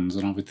social bonds,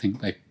 and I would think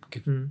they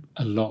give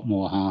a lot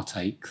more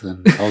heartache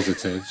than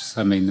positives.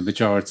 The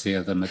majority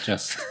of them are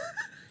just...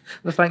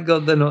 Well, thank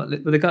God they're not...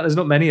 There's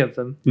not many of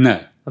them.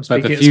 No, I'm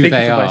speaking, but the few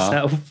they are,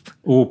 myself.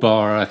 All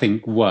bar, I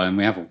think, one.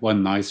 We have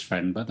one nice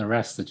friend, but the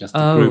rest are just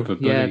a group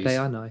of bullies. Yeah, they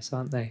are nice,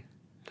 aren't they?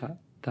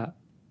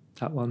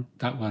 That one.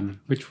 That one.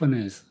 Which one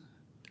is?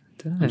 I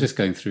don't know. I'm just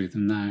going through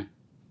them now.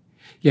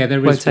 Yeah,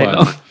 there is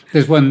one.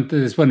 There's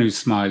one who's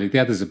smiley. The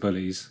others are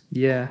bullies.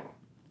 Yeah.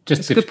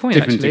 Just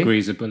different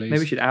degrees of bullies.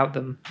 Maybe we should out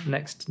them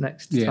next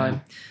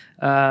time.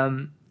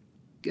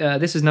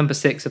 This is number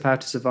 6 of how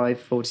to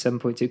survive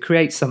 47.2.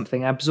 Create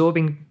something.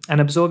 Absorbing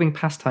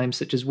pastimes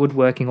such as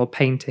woodworking or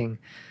painting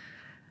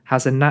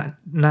has a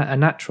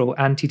natural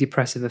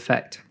antidepressive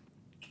effect.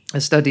 A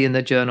study in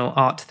the journal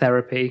Art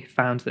Therapy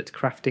found that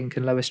crafting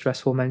can lower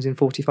stress hormones in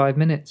 45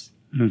 minutes.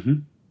 Mm-hmm.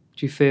 Do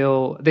you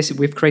feel this?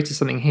 We've created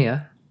something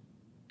here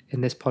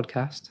in this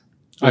podcast.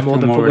 I feel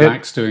more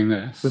relaxed doing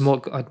this. We're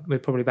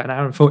probably about an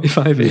hour and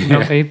 45 in,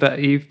 aren't we? But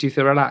do you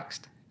feel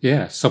relaxed?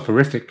 Yeah,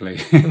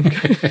 soporifically.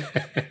 Okay.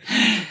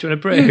 Do you want a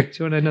brew? Do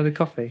you want another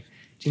coffee?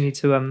 Do you need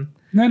to...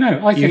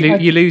 No.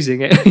 You're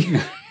losing it.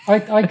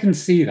 I can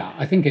see that.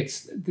 I think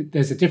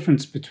there's a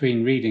difference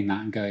between reading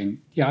that and going,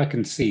 yeah, I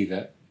can see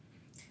that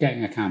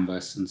getting a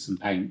canvas and some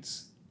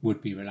paints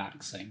would be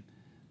relaxing.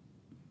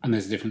 And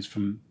there's a difference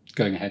from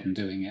going ahead and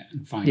doing it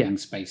and finding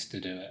space to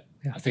do it.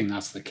 Yeah. I think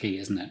that's the key,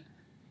 isn't it?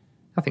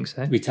 I think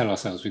so. We tell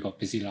ourselves we've got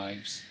busy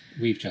lives.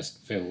 We've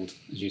just filled,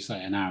 as you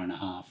say, an hour and a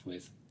half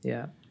with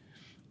Yeah.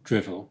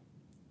 drivel.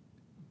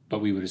 But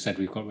we would have said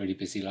we've got really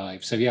busy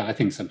lives. So, yeah, I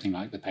think something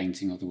like the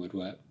painting or the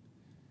woodwork.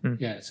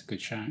 Yeah, it's a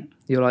good shout.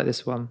 You'll like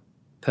this one.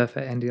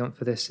 Perfect ending on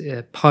for this.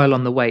 Pile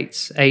on the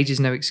weights. Age is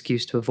no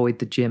excuse to avoid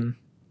the gym.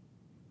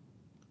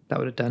 That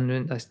would have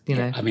done, you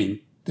know. I mean,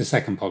 the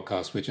second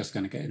podcast, we're just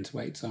going to get into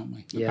weights, aren't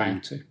we? We're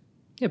bound to.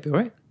 Yeah, be all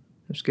right.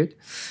 That's good.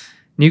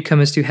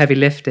 Newcomers to heavy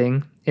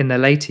lifting in their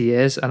later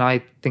years, and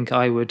I don't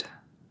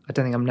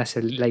think I'm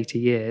necessarily later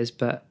years,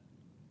 but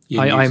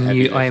I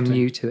am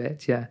new to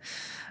it, yeah.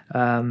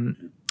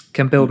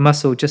 Can build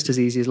muscle just as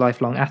easy as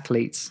lifelong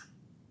athletes.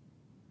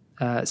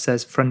 It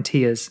says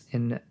Frontiers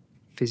in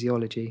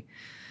Physiology.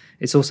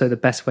 It's also the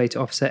best way to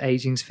offset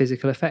aging's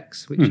physical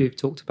effects, which you've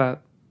talked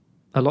about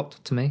a lot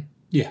to me.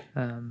 Yeah.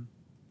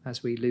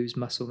 As we lose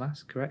muscle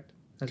mass, correct?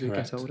 As we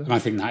get older. And I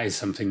think that is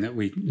something that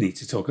we need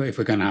to talk about. If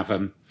we're going to have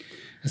a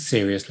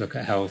serious look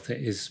at health,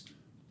 it is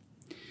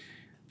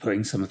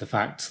putting some of the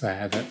facts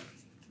there that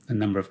the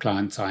number of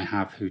clients I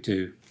have who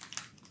do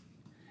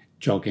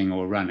jogging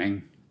or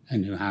running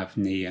and who have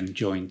knee and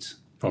joint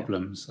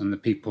problems, and the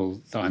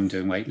people that I'm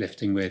doing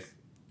weightlifting with,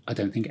 I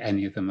don't think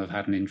any of them have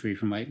had an injury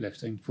from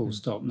weightlifting, full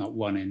stop, not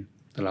one in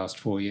the last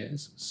 4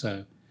 years.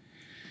 So,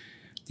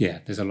 yeah,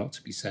 there's a lot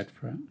to be said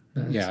for it.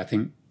 But yeah, I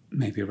think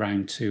maybe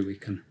round 2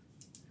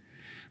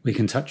 we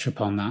can touch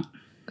upon that.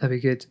 That'd be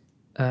good.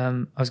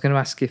 I was going to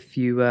ask if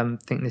you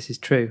think this is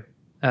true.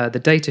 The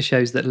data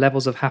shows that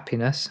levels of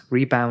happiness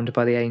rebound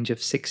by the age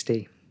of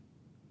 60.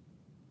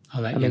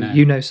 I'll let I you mean, know.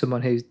 you know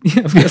someone who's...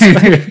 I was going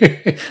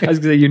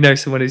to say you know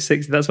someone who's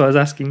 60. That's why I was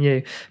asking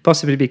you.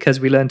 Possibly because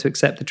we learn to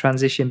accept the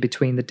transition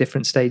between the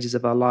different stages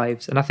of our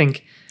lives. And I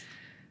think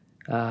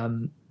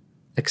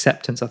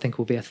acceptance,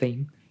 will be a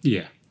theme.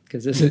 Yeah.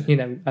 Because, I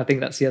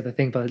think that's the other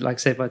thing. But like I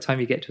say, by the time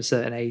you get to a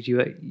certain age,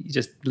 you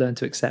just learn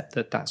to accept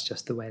that that's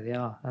just the way they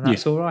are. And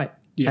that's all right.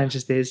 Yeah. And it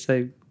just is.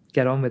 So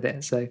get on with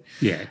it. So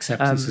yeah,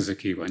 acceptance is a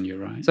key one. You're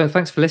right. So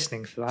thanks for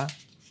listening for that.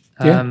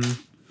 Yeah.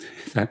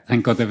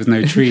 Thank God there was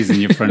no trees in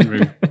your front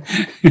room.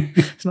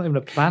 It's not even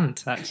a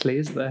plant, actually,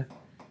 is there?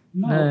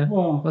 No.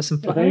 Well, what's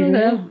some are they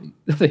real?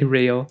 Are they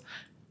real?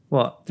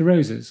 What? The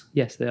roses?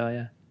 Yes, they are,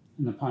 yeah.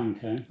 And the pine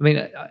cone? I mean,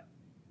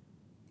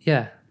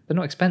 yeah, they're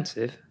not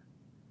expensive.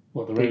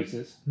 What, the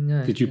roses?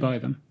 No. Did you buy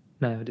them?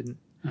 No, I didn't.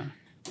 Oh.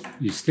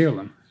 You steal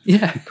them?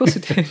 Yeah, of course I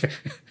did.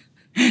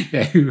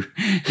 Yeah, who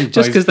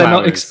just because they're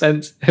not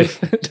expensive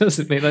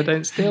doesn't mean I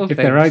don't steal things. If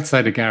they're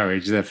outside a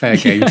garage, they're fair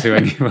game to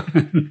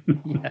anyone.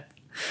 Yeah.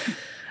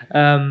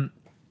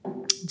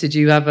 Did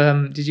you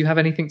have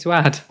anything to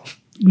add?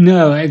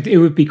 No, it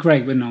would be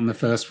great, wouldn't it, on the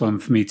first one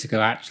for me to go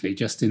actually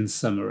just in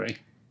summary.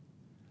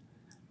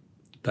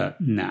 But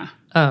nah.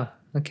 Oh,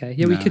 okay.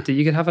 Yeah, we could do.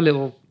 You could have a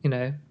little,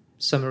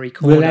 summary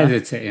corner. We'll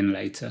edit it in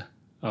later.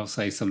 I'll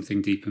say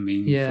something deep and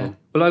meaningful. Yeah.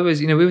 Well, I was,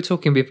 we were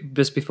talking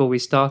just before we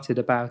started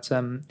about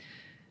kind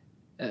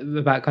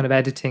of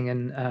editing,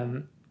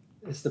 and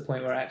it's the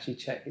point where I actually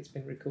check it's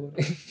been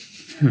recording.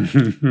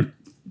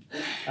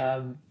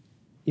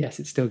 Yes,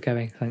 it's still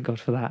going. Thank God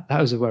for that. That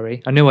was a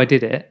worry. I knew I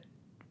did it,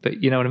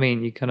 but you know what I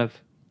mean? You kind of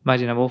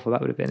imagine how awful that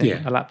would have been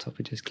if a laptop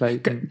had just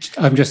closed.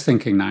 I'm just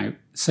thinking now.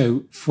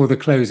 So for the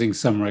closing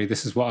summary,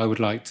 this is what I would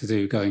like to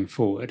do going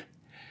forward.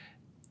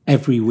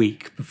 Every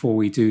week before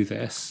we do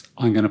this,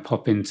 I'm going to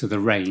pop into the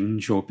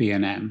Range or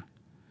B&M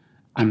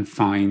and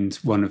find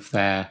one of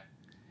their,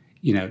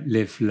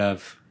 live,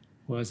 love,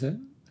 what is it?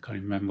 I can't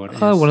even remember what it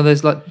is. Oh, one of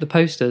those, like the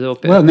posters?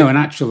 Well, no, an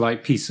actual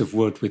piece of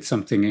wood with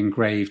something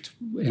engraved.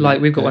 Like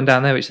we've got one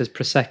down there which says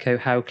Prosecco,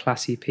 how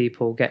classy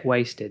people get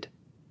wasted.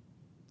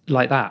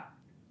 Like that.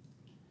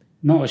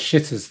 Not as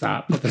shit as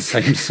that, but the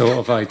same sort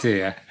of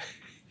idea.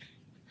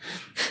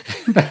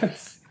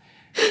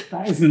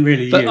 That isn't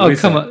really you,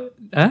 is come it? on.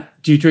 Huh?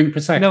 Do you drink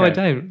Prosecco? No, I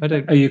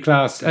don't. Are you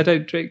classy? I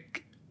don't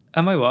drink.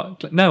 Am I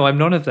what? No, I'm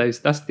none of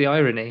those. That's the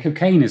irony.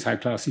 Cocaine is how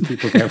classy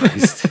people get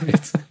wasted.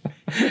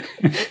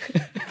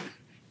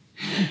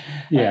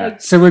 Yeah,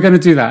 so we're going to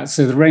do that.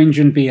 So the Range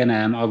and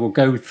B&M, I will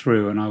go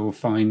through and I will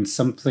find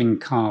something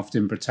carved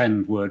in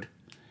pretend wood.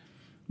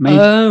 Maybe,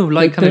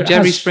 like kind of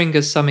Jerry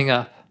Springer's summing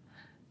up.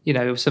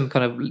 Some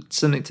kind of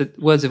something to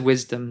words of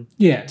wisdom.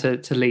 Yeah.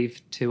 To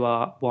leave to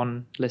our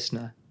one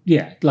listener.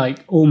 Yeah,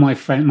 like all my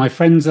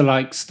friends are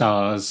like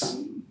stars.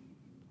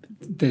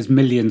 There's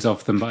millions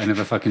of them, but I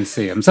never fucking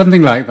see them.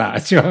 Something like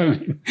that. Do you know what I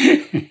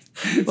mean?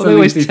 Well, they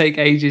always take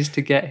ages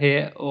to get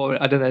here,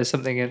 or I don't know,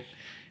 something.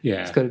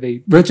 Yeah, it's got to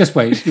be. We'll just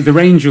wait. The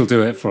Range will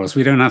do it for us.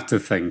 We don't have to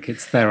think.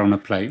 It's there on a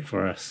plate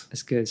for us.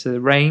 That's good. So the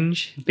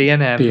Range,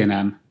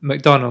 B&M,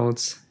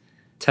 McDonald's,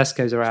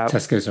 Tesco's are out.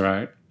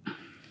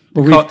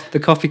 Well, the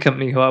coffee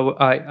company who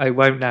I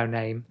won't now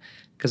name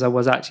because I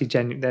was actually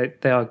genuinely,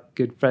 they are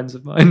good friends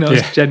of mine. I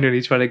was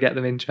genuinely trying to get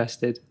them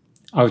interested.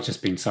 I was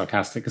just being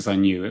sarcastic because I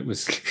knew it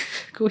was.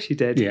 Of course you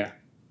did. Yeah.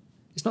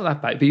 It's not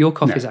that bad, but your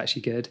coffee is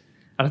actually good.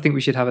 And I think we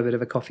should have a bit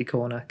of a coffee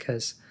corner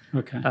because...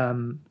 Okay.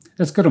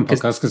 That's good on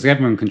podcasts because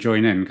everyone can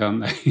join in,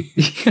 can't they?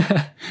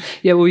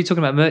 Yeah, well, we're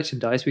talking about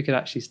merchandise. We could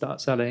actually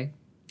start selling.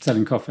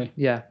 Selling coffee.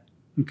 Yeah,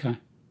 Okay.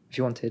 if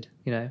you wanted,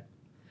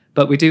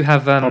 But we do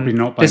have Probably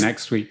not by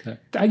next week though.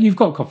 You've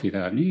got coffee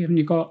though, haven't you? Haven't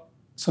you got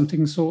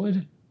something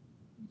sorted?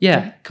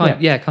 Yeah, kind of.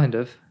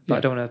 But Yeah. I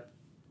don't want to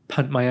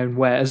punt my own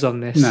wares on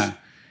this No.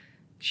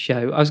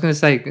 show. I was going to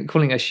say,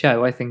 calling it a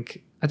show, I don't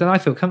know, I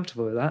feel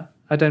comfortable with that.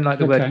 I don't like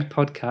the Okay. word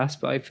podcast,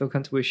 but I feel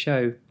comfortable with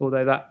show,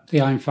 although that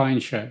The I'm Fine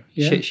show.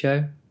 Yeah. shit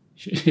show.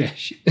 Yeah.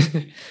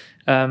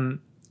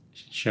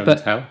 Show But-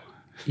 and tell.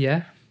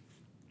 Yeah.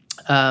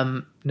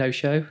 No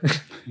show.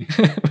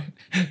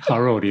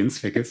 Our audience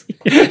figures.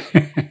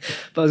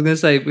 But I was going to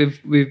say,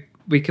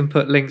 we can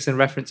put links and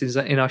references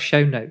in our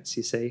show notes,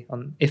 you see,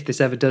 on if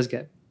this ever does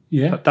get.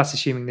 Yeah. But that's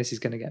assuming this is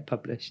going to get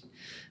published,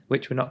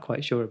 which we're not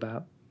quite sure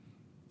about.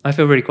 I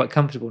feel really quite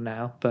comfortable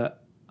now,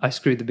 but I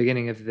screwed the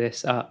beginning of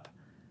this up.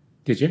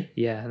 Did you?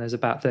 Yeah, and there's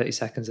about 30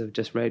 seconds of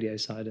just radio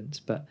silence.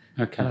 But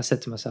Okay. and I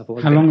said to myself,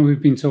 How long have we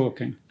been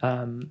talking?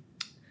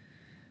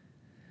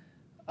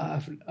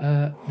 I've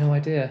no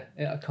idea.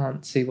 I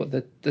can't see what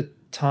the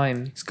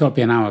time. It's got to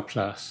be an hour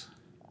plus.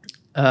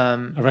 I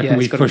reckon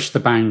we've pushed the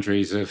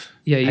boundaries of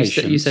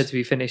patience. You said to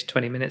be finished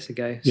 20 minutes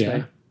ago.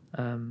 Yeah.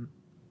 So,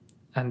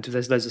 and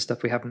there's loads of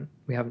stuff we haven't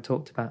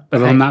talked about.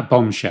 But hey, on that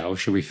bombshell,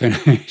 should we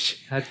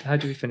finish? how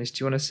do we finish?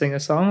 Do you want to sing a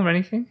song or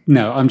anything?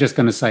 No, I'm just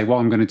going to say what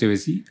I'm going to do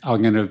is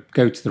I'm going to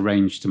go to the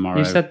range tomorrow.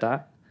 You said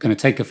that. Going to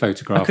take a I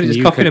photograph. could have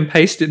just copied and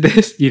pasted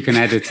this. You can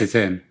edit it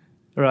in.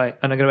 Right,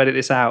 and I'm going to edit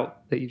this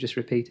out that you just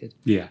repeated.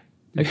 Yeah.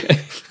 Okay.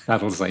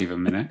 That'll save a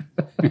minute.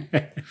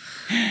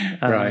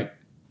 Right.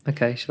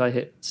 Okay, shall I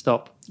hit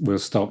stop? We'll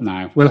stop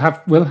now. We'll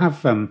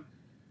have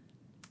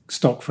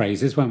stock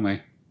phrases, won't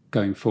we?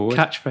 Going forward.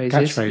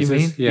 Catchphrases. You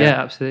mean?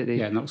 Yeah, absolutely.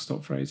 Yeah, not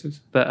stock phrases.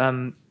 But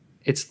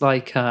it's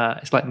like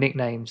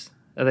nicknames.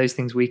 Are those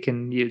things we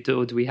can use,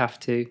 or do we have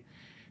to? Do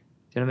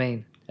you know what I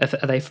mean?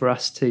 Are they for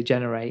us to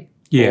generate?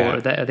 Yeah.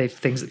 Or are they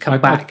things that come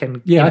back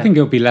and? Yeah, I think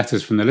it'll be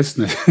letters from the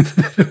listeners.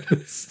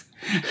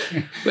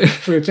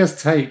 We'll just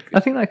take. I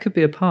think that could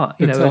be a part.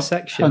 the A top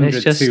section. 100,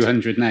 It's just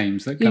 200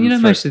 names that come through.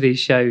 most of these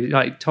shows,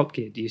 like Top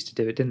Gear, used to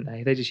do it, didn't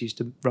they? They just used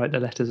to write the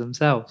letters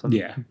themselves.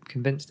 I'm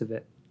convinced of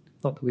it.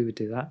 Not that we would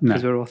do that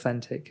because we're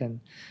authentic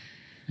and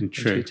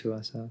true to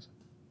ourselves.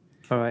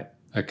 All right.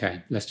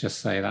 Okay, let's just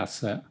say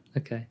that's it.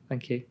 Okay.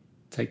 Thank you.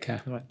 Take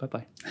care. All right.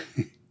 Bye-bye.